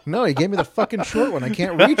 No, he gave me the fucking short one. I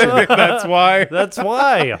can't reach it. That's why. That's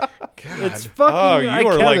why. It's fucking. Oh, you I are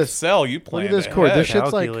can't- like this- Cell. You Look planned at this cord. ahead. This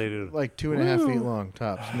shit's Calculated. like 2.5 feet long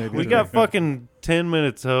tops. Maybe We three. got fucking 10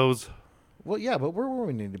 minutes, hose. Well, yeah, but we're where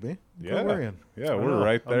we need to be. Yeah, We're in. yeah, we're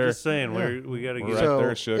right there. I'm just saying, we got to We're get. right So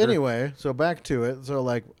there, sugar. anyway, so back to it. So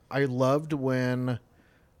like, I loved when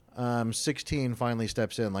 16 finally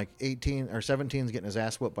steps in. Like 18 or 17's getting his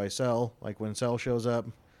ass whooped by Cell. Like when Cell shows up,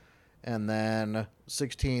 and then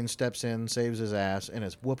 16 steps in, saves his ass, and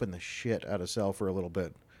is whooping the shit out of Cell for a little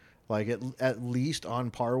bit. Like at least on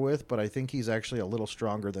par with, but I think he's actually a little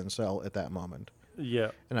stronger than Cell at that moment. Yeah.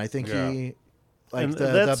 And I think Yeah. he, like And the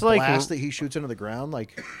that's like- blast that he shoots into the ground,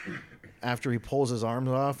 like after he pulls his arms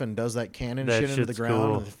off and does that cannon That shit into the shit's ground,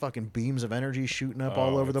 cool. and the fucking beams of energy shooting up Oh,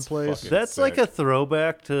 all over the it's place. fucking- That's like sick. a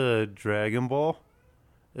throwback to Dragon Ball.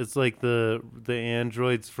 It's like the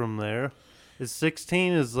androids from there.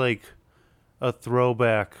 16 is like a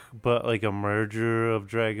throwback, but like a merger of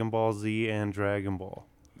Dragon Ball Z and Dragon Ball.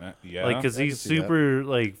 Yeah. Like, because I he's can see that. super,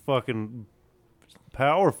 like, fucking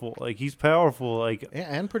powerful. Like, he's powerful. Like,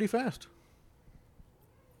 And pretty fast.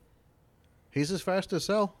 He's as fast as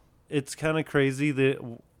Cell. it's kind of crazy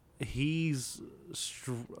that he's,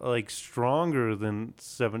 like, stronger than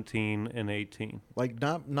 17 and 18. Like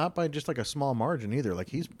not by just like a small margin either. Like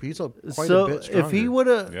he's quite So, a bit stronger. if he would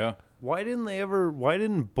have... yeah. Why didn't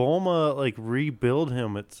Bulma, like, rebuild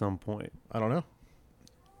him at some point? I don't know.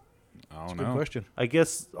 I don't Good know. question. I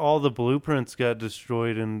guess all the blueprints got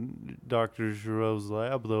destroyed in Dr. Giro's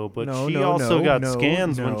lab, though. But No, she no, also no, got no,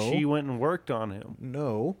 scans when no. she went and worked on him.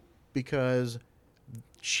 No, because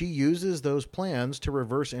she uses those plans to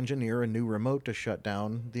reverse engineer a new remote to shut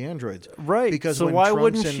down the androids. Right. Because so when why Trunks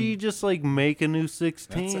wouldn't and- she just, like, make a new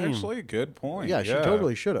 16? That's actually a good point. Yeah, she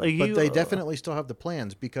totally should have. Like, but you- they definitely still have the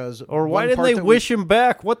plans because. Or why one didn't part they that wish him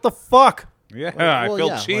back? What the fuck? Yeah, Well, I feel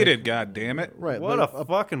yeah, cheated. God damn it. Right. What a but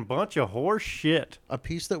fucking bunch of horse shit. a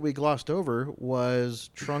piece that we glossed over was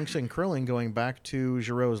Trunks and Krillin going back to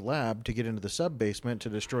Giro's lab to get into the sub basement to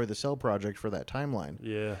destroy the Cell project for that timeline.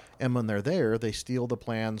 Yeah. And when they're there, they steal the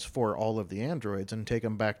plans for all of the androids and take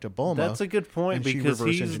them back to Bulma. That's a good point and she because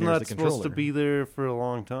reverse he's engineers not the supposed to controller. be there for a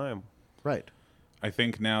long time. Right. I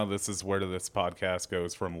think now this is where this podcast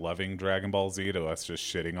goes from loving Dragon Ball Z to us just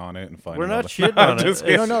shitting on it and finding. We're not all the- shitting on it. Just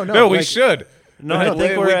It's- kidding. No, No, we like- should. No, I think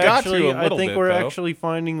we we're got actually. you a I little think bit, we're though. actually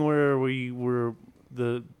finding where we were.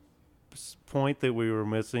 The point that we were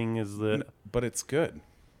missing is that But it's good.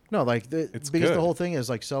 No, like It's because good. the whole thing is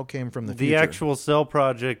like Cell came from the the future. actual Cell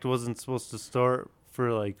project wasn't supposed to start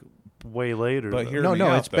for like way later. But though. here- No, me no,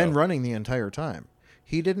 out, it's been though. running the entire time.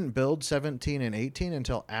 He didn't build 17 and 18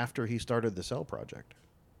 until after he started the Cell project.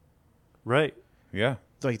 right? Yeah.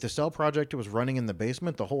 Like the Cell project was running in the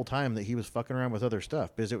basement the whole time that he was fucking around with other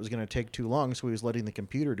stuff because it was going to take too long, so he was letting the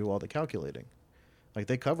computer do all the calculating. Like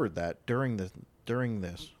they covered that during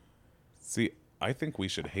this. See, I think we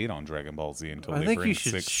should hate on Dragon Ball Z until I they think bring you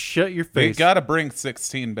should 6. shut your They face. got to bring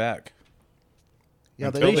 16 back. Yeah,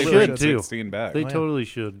 Until they really should bring too. 16 back. They yeah. totally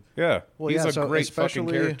should. Yeah. Well, He's yeah, a so great fucking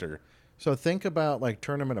especially- character. So think about like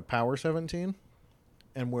Tournament of Power 17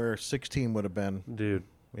 and where 16 would have been. Dude.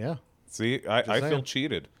 Yeah. See, I feel saying.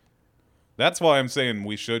 cheated. That's why I'm saying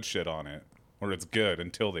we should shit on it, or it's good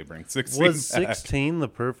until they bring 16 Was back. 16 the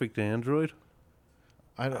perfect android?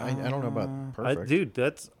 I don't know about perfect.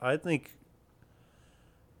 I think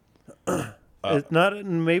it's not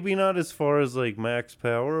maybe not as far as like max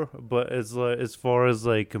power, but as far as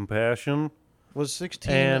like compassion, Was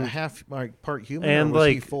 16 and- half like part human and, or was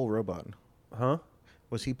he like- full robot? huh?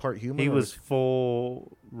 Was he part human? He or was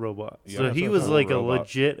full robot. Yeah, So that's he a was full like robot. a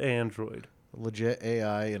legit android. legit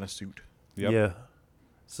AI in a suit. Yep. Yeah.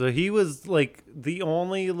 So he was like the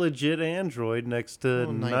only legit android next to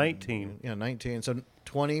Well, 19. Yeah, 19. So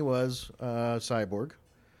 20 was Cyborg.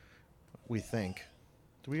 We think.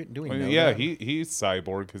 Do we Well, know yeah, that? he's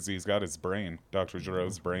cyborg because he's got his brain, Dr.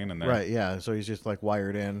 Giro's brain in there. Right, yeah. So he's just like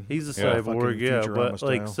wired in. He's a Yeah, cyborg, fucking yeah. Futurama But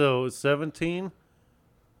like, style. so 17,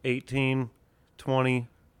 18, 20.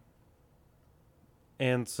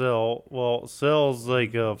 And Cell, well, Cell's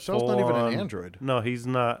like a Cell's not even an android. No, he's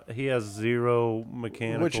not. He has zero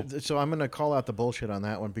mechanical. So I'm going to call out the bullshit on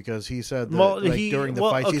that one because he said that Well, during the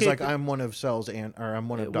fights, he's okay, like, I'm one of Cell's or I'm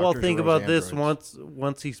one of Dr. Well, think Zero's about this. androids.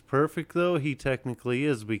 Once he's perfect, though, he technically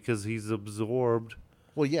is because he's absorbed.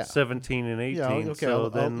 Well, yeah. 17 and 18. Yeah, okay.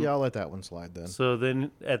 So I'll let that one slide then. So then,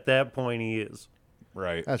 at that point, he is.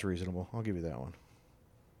 Right. That's reasonable. I'll give you that one.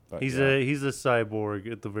 But He's yeah. a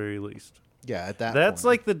cyborg at the very least. Yeah, at that That's point.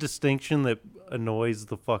 like the distinction that annoys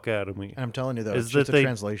the fuck out of me. I'm telling you, though, is it's just that a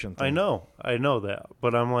translation thing. I know that,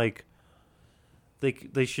 but I'm like,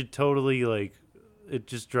 they should totally like. It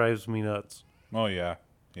just drives me nuts. Oh yeah,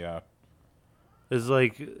 yeah. It's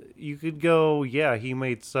like you could go, yeah, he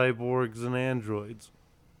made cyborgs and androids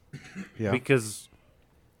Yeah. because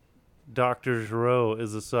Dr. Gero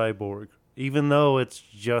is a cyborg, even though it's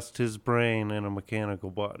just his brain and a mechanical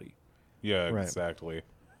body. Yeah, Right. exactly.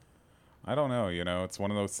 I don't know. It's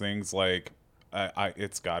one of those things. Like,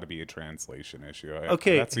 it's got to be a translation issue.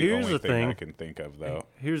 Okay, that's the here's only the thing I thing. can think of, though.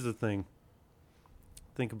 Here's the thing.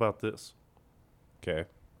 Think about this. Okay.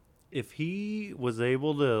 If he was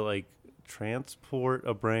able to like transport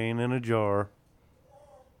a brain in a jar.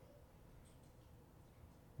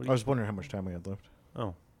 I was wondering how much time we had left.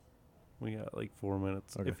 Oh, we got like 4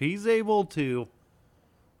 minutes. Okay. If he's able to,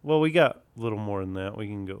 well, we got a little more than that. We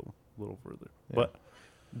can go a little further. Yeah. But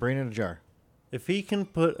Brain in a jar. if he can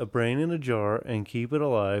put a brain in a jar and keep it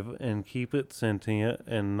alive and keep it sentient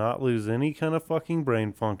and not lose any kind of fucking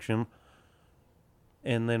brain function,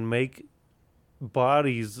 and then make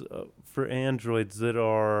bodies for androids that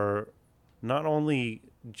are not only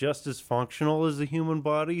just as functional as a human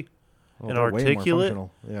body and they're way more articulate,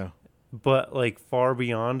 functional. Yeah. but like far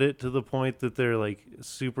beyond it to the point that they're like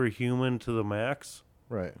superhuman to the max,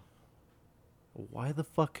 Right. why the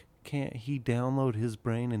fuck can't he download his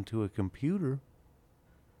brain into a computer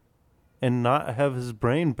and not have his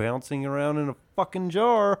brain bouncing around in a fucking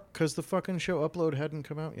jar? Because the fucking show Upload hadn't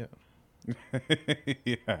come out yet.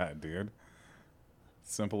 Yeah, dude.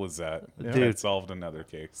 Simple as that. Yeah. Dude. That solved another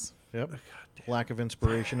case. Yep. Lack of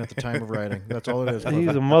inspiration at the time of writing. That's all it is. He's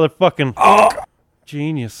a motherfucking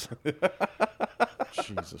genius.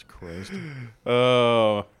 Jesus Christ.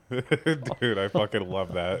 Oh, dude, I fucking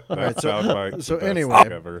love that. That right, so- soundbite. so the best anyway.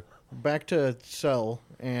 thing ever. Back to Cell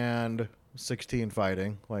and 16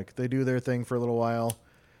 fighting. Like, they do their thing for a little while,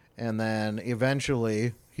 and then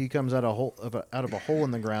eventually he comes out of a hole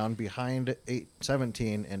in the ground behind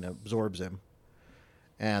 17 and absorbs him.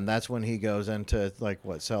 And that's when he goes into, like,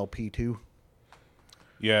 what, Cell P2?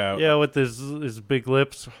 Yeah, Yeah, with his big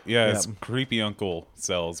lips. yeah. His Yeah. creepy uncle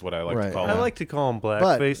Cells, what I like to Right. call I him. like to call him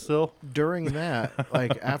blackface though, During that,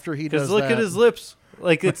 like, after he does because look that, at his lips.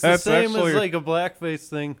 Like it's the That's same actually- as like a blackface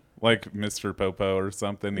thing. Like Mr. Popo or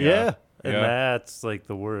something. Yeah, and yeah. that's like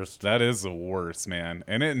the worst. That is the worst, man.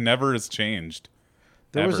 And it never has changed.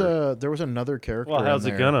 there ever. was another character. Well, how's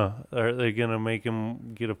in it there. gonna? Are they gonna make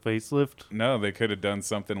him get a facelift? No, they could have done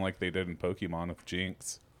something like they did in Pokemon with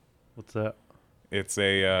Jinx. What's that? It's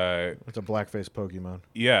a It's a blackface Pokemon.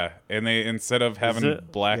 yeah, and they instead of having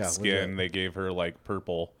it? black Yeah, skin, legit. they gave her like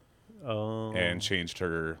purple Oh, and changed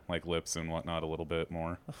her like lips and whatnot a little bit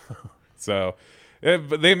more. So,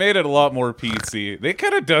 but they made it a lot more PC. They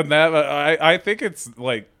could have done that, but I think it's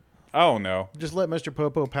like I don't know. Just let Mr.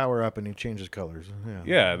 Popo power up and he changes colors. Yeah.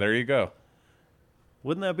 Yeah, there you go.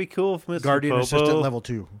 wouldn't that be cool if Mr. Guardian Popo, Assistant level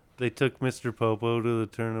 2. they took Mr. Popo to the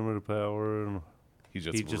Tournament of Power and He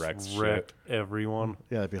just, he just wrecks wrecked shit. everyone?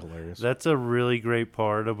 Yeah, that'd be hilarious. That's a really great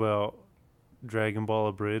part about Dragon Ball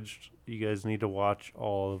Abridged. You guys need to watch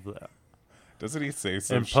all of that. Doesn't he say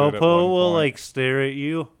some And shit at Popo one will point? like stare at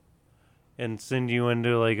you and send you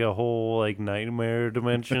into like a whole like nightmare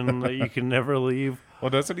dimension that you can never leave. Well,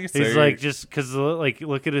 doesn't he say? He's like, just because like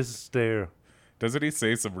look at his stare. Doesn't he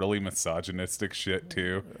say some really misogynistic shit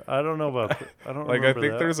too? I don't know about that. I don't Like, I remember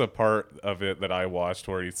think that. there's a part of it that I watched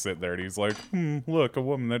where he's sitting there and he's like, look, a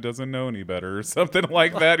woman that doesn't know any better or something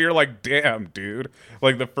like that. You're like, damn, dude.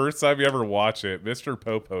 Like, the first time you ever watch it, Mr.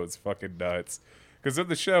 Popo is fucking nuts. Because in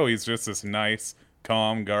the show, he's just this nice,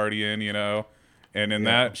 calm guardian, And in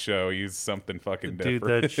that show, he's something fucking Dude,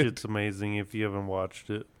 different. that shit's amazing if you haven't watched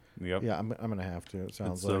it. Yep. Yeah, I'm gonna have to. It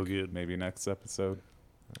sounds It's so like. good. Maybe next episode.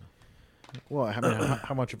 Well, I mean,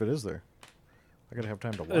 how much of it is there? I gotta have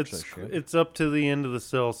time to watch that shit. It's up to the end of the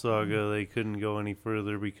Cell Saga. They couldn't go any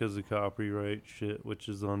further because of copyright shit, which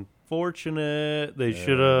is unfortunate. They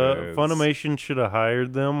should have it is. Funimation should have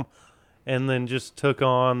hired them, and then just took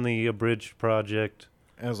on the abridged project.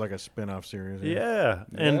 As like a spin-off series. Yeah,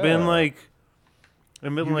 and been Yeah. like,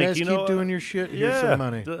 And been You like, guys you keep know, doing your shit. Here's yeah, some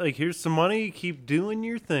money. like here's some money. Keep doing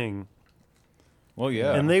your thing. Well,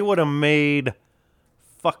 yeah. And they would have made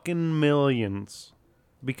fucking millions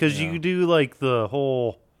because Yeah. you do like the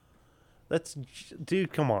whole.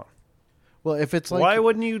 Dude, come on. Well, if it's like Why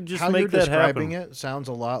wouldn't you just how make you're that describing happen? it sounds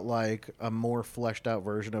a lot like a more fleshed out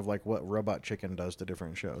version of like what Robot Chicken does to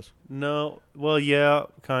different shows. No, well, yeah,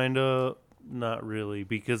 kind of, not really,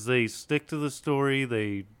 because they stick to the story.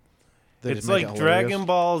 They It's just make like it hilarious. Dragon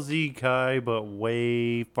Ball Z Kai, but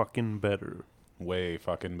way fucking better. Way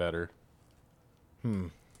fucking better.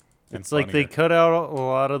 It's like they cut out a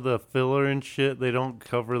lot of the filler and shit. They don't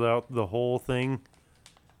cover out the whole thing.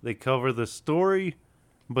 They cover the story,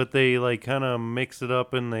 but they like kind of mix it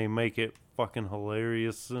up and they make it fucking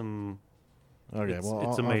hilarious and Okay, it's- well,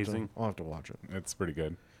 it's amazing. I'll have to watch it. It's pretty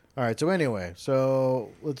good. All right. So anyway,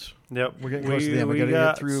 let's. yep. We're getting close to the end. We gotta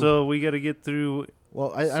get through- So we got to get through.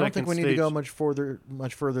 Well, I don't think Second we need to go stage.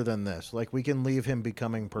 much further than this. Like we can leave him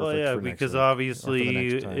becoming perfect. Well, yeah, for next because week, or for the obviously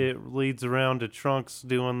next time. it leads around to Trunks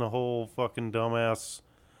doing the whole fucking dumbass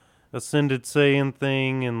Ascended Saiyan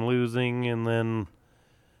thing and losing, and then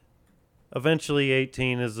eventually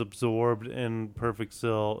 18 is absorbed and Perfect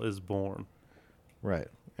Cell is born. Right.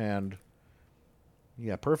 And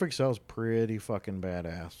yeah, Perfect Cell's pretty fucking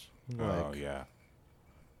badass. Oh, yeah.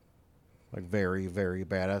 Like very, very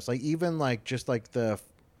badass. Like even like just like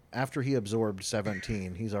after he absorbed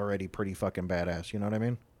 17, he's already pretty fucking badass. You know what I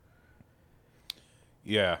mean?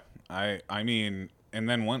 Yeah. I mean, and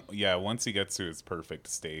then once he gets to his perfect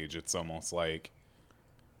stage, it's almost like,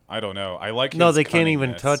 I don't know. I like No, his they can't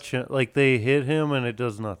even cunningness. touch him. Like they hit him and it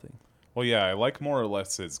does nothing. Well, yeah, I like more or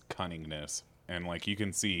less his cunningness. And like you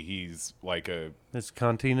can see he's like His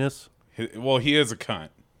cuntiness. well, he is a cunt.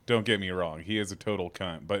 Don't get me wrong. He is a total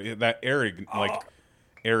cunt. But that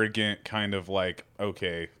arrogant kind of like,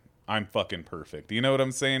 okay, I'm fucking perfect. You know what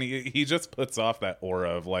I'm saying? He just puts off that aura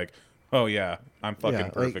of like, oh yeah, I'm fucking yeah,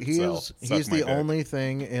 perfect. like Self. he's Suck my the dick. only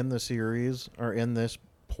thing in the series or in this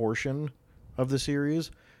portion of the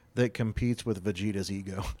series that competes with Vegeta's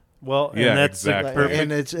ego. Well, Yeah, and that's the exactly. perfect.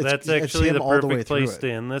 And it's that's it's actually him the all the way perfect through place it.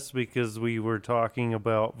 to end this because we were talking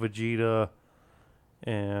about Vegeta,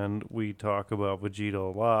 and we talk about Vegeta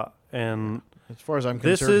a lot. And As far as I'm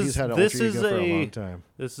This concerned, is- he's had this alter ego is for a a- long time.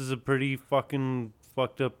 this is a pretty fucking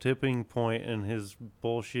fucked up tipping point in his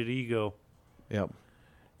bullshit ego. Yep.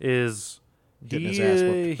 Is Getting he his ass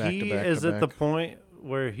whooped back to he back is to at the back. point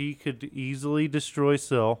where he could easily destroy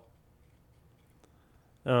Cell.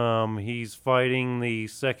 He's fighting the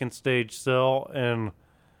second stage Cell, and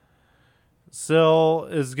Cell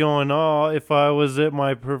is going, "Oh, if I was at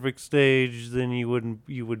my perfect stage, then you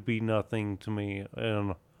would be nothing to me,"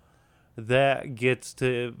 and that gets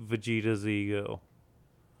to Vegeta's ego.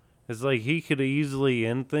 It's like he could easily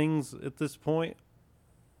end things at this point,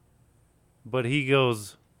 but he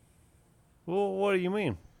goes, "Well, what do you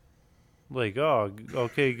mean?" Like, "Oh,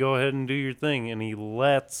 okay, go ahead and do your thing," and he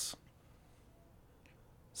lets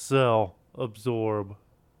Cell absorb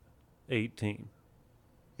 18.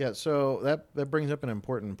 Yeah, so that brings up an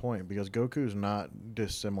important point because Goku's not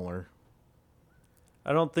dissimilar.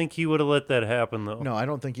 I don't think he would have let that happen though. No, I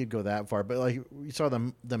don't think you'd go that far. But like you saw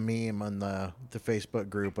the meme on the Facebook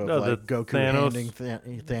group of No, like the Goku Thanos-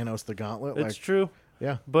 handing Thanos the gauntlet. It's Like, true.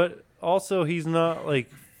 yeah, But also, he's not like.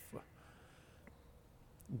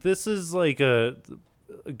 This is like a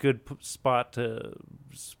good spot to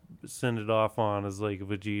send it off on. Is like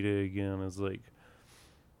Vegeta again. Is like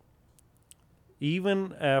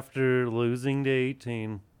even after losing to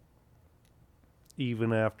 18,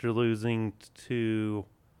 even after losing to,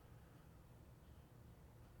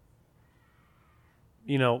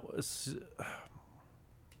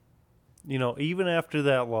 even after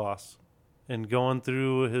that loss and going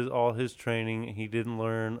through all his training, he didn't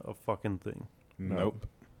learn a fucking thing. Nope.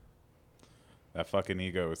 That fucking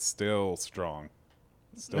ego is still strong.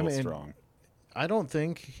 Still I mean, strong. I don't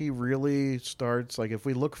think he really starts like if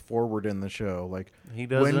we look forward in the show, like He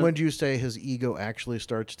doesn't. when would you say his ego actually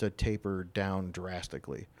starts to taper down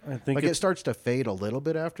drastically? I think Like it it's, starts to fade a little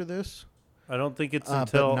bit after this, I don't think it's but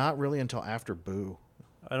until not really until after Boo.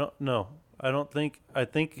 I don't know. I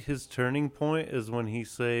think his turning point is when he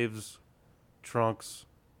saves Trunks,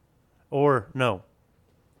 or no,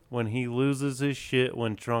 when he loses his shit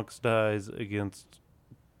when Trunks dies against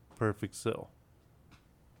Perfect Cell,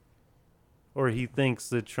 or he thinks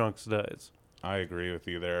that Trunks dies. I agree with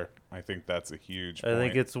you there. I think that's a huge I point.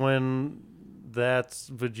 think it's when that's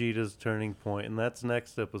Vegeta's turning point, and that's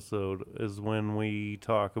next episode is when we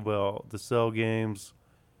talk about the Cell games,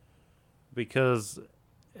 because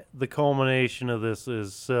the culmination of this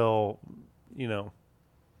is Cell,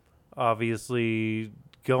 obviously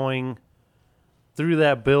going through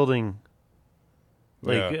that building,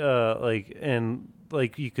 like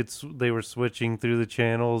you could they were switching through the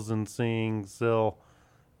channels and seeing Cell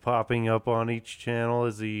popping up on each channel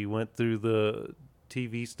as he went through the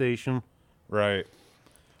TV station. Right.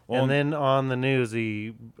 Well, And then on the news,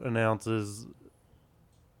 he announces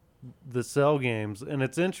the Cell games. And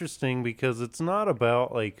it's interesting because it's not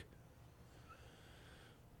about, like,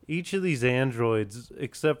 each of these androids,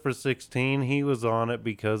 except for 16, he was on it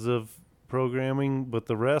because of programming, but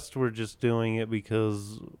the rest were just doing it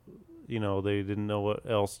because, you know, they didn't know what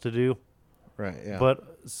else to do. Right, yeah.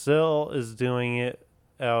 But Cell is doing it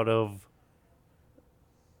out of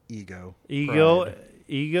ego. ego Pride.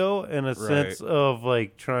 and a sense of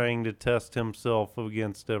like trying to test himself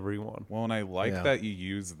against everyone. Well, and I like that you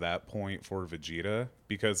use that point for Vegeta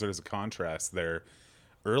because there's a contrast there.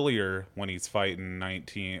 Earlier, when he's fighting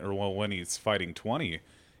 19, or well, when he's fighting 20,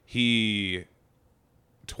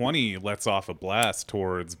 20 lets off a blast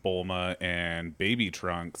towards Bulma and Baby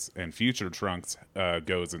Trunks, and Future Trunks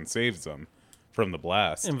goes and saves them from the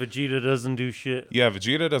blast. And Vegeta doesn't do shit. Yeah,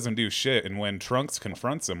 Vegeta doesn't do shit, and when Trunks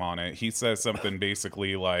confronts him on it, he says something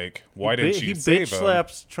basically like, why didn't you save him? He bitch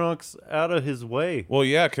slaps Trunks out of his way. Well,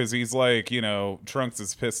 yeah, because he's like, you know, Trunks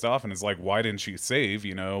is pissed off and is like, why didn't you save,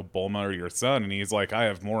 you know, Bulma or your son? And he's like, I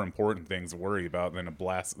have more important things to worry about than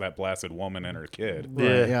that blasted woman and her kid.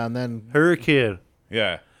 Right, yeah, and then her kid.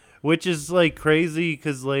 Yeah. Which is like crazy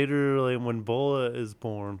because later, like, when Bola is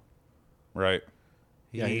born, right?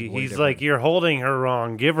 Yeah, he's like, you're holding her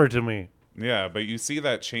wrong. Give her to me. Yeah, but you see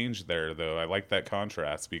that change there, though. I like that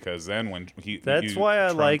contrast because then when that's why I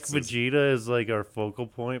like Trunks Vegeta as like our focal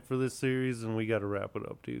point for this series, and we got to wrap it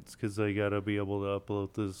up, dudes, because I got to be able to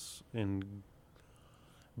upload this in.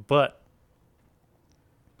 But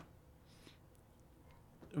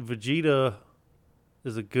Vegeta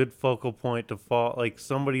is a good focal point to follow, like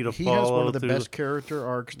somebody to follow. He has one of the through best character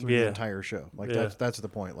arcs through the entire show. Like that's the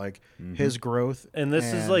point. Like his growth, and this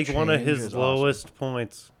is like one of his lowest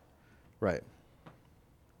points, right?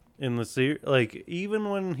 In the series, like even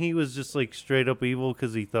when he was just like straight up evil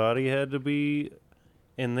because he thought he had to be,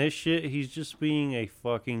 in this shit he's just being a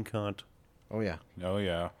fucking cunt. Oh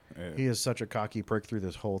yeah. He is such a cocky prick through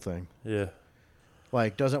this whole thing. Yeah,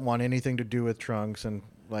 like doesn't want anything to do with Trunks, and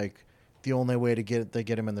like. The only way to get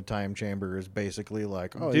him in the time chamber is basically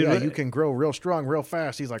like, oh, dude, yeah, you can grow real strong real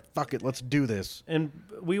fast. He's like, fuck it, let's do this. And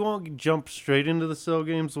we won't jump straight into the Cell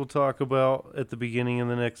games. We'll talk about at the beginning of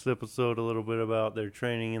the next episode a little bit about their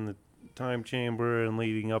training in the time chamber and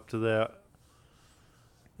leading up to that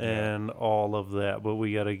and all of that. But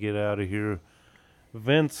we got to get out of here.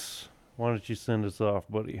 Vince, why don't you send us off,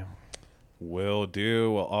 buddy? Will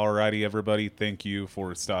do. Well, alrighty, everybody. Thank you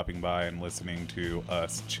for stopping by and listening to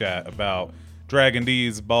us chat about Dragin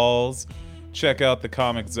Deez Ballz. Check out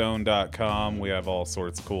thecomiczone.com. We have all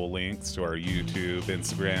sorts of cool links to our YouTube,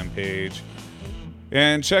 Instagram page.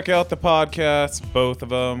 And check out the podcasts, both of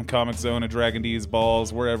them, Comic Zone and Dragin Deez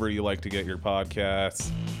Ballz, wherever you like to get your podcasts.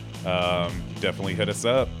 Definitely hit us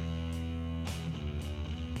up.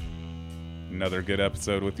 Another good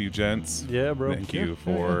episode with you, gents. Yeah, bro. Thank you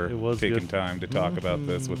for taking time to talk about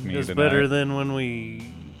this with me tonight. It's better than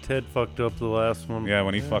when Ted fucked up the last one. Yeah,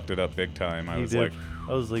 when he fucked it up big time, I was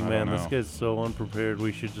like, man, this guy's so unprepared.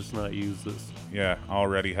 We should just not use this. Yeah,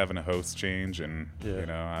 already having a host change, and you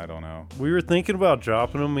know, I don't know. We were thinking about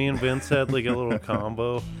dropping him. Me and Vince had like a little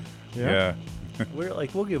combo. Yeah. We're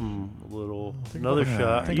like, we'll give him another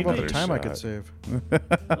shot. Think about the time I could save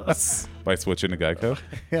by switching to Geico.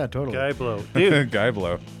 Yeah, totally. Guy blow, dude. Guy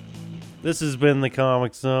blow. This has been the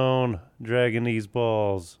Comic Zone. Dragin Deez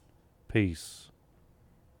Ballz. Peace.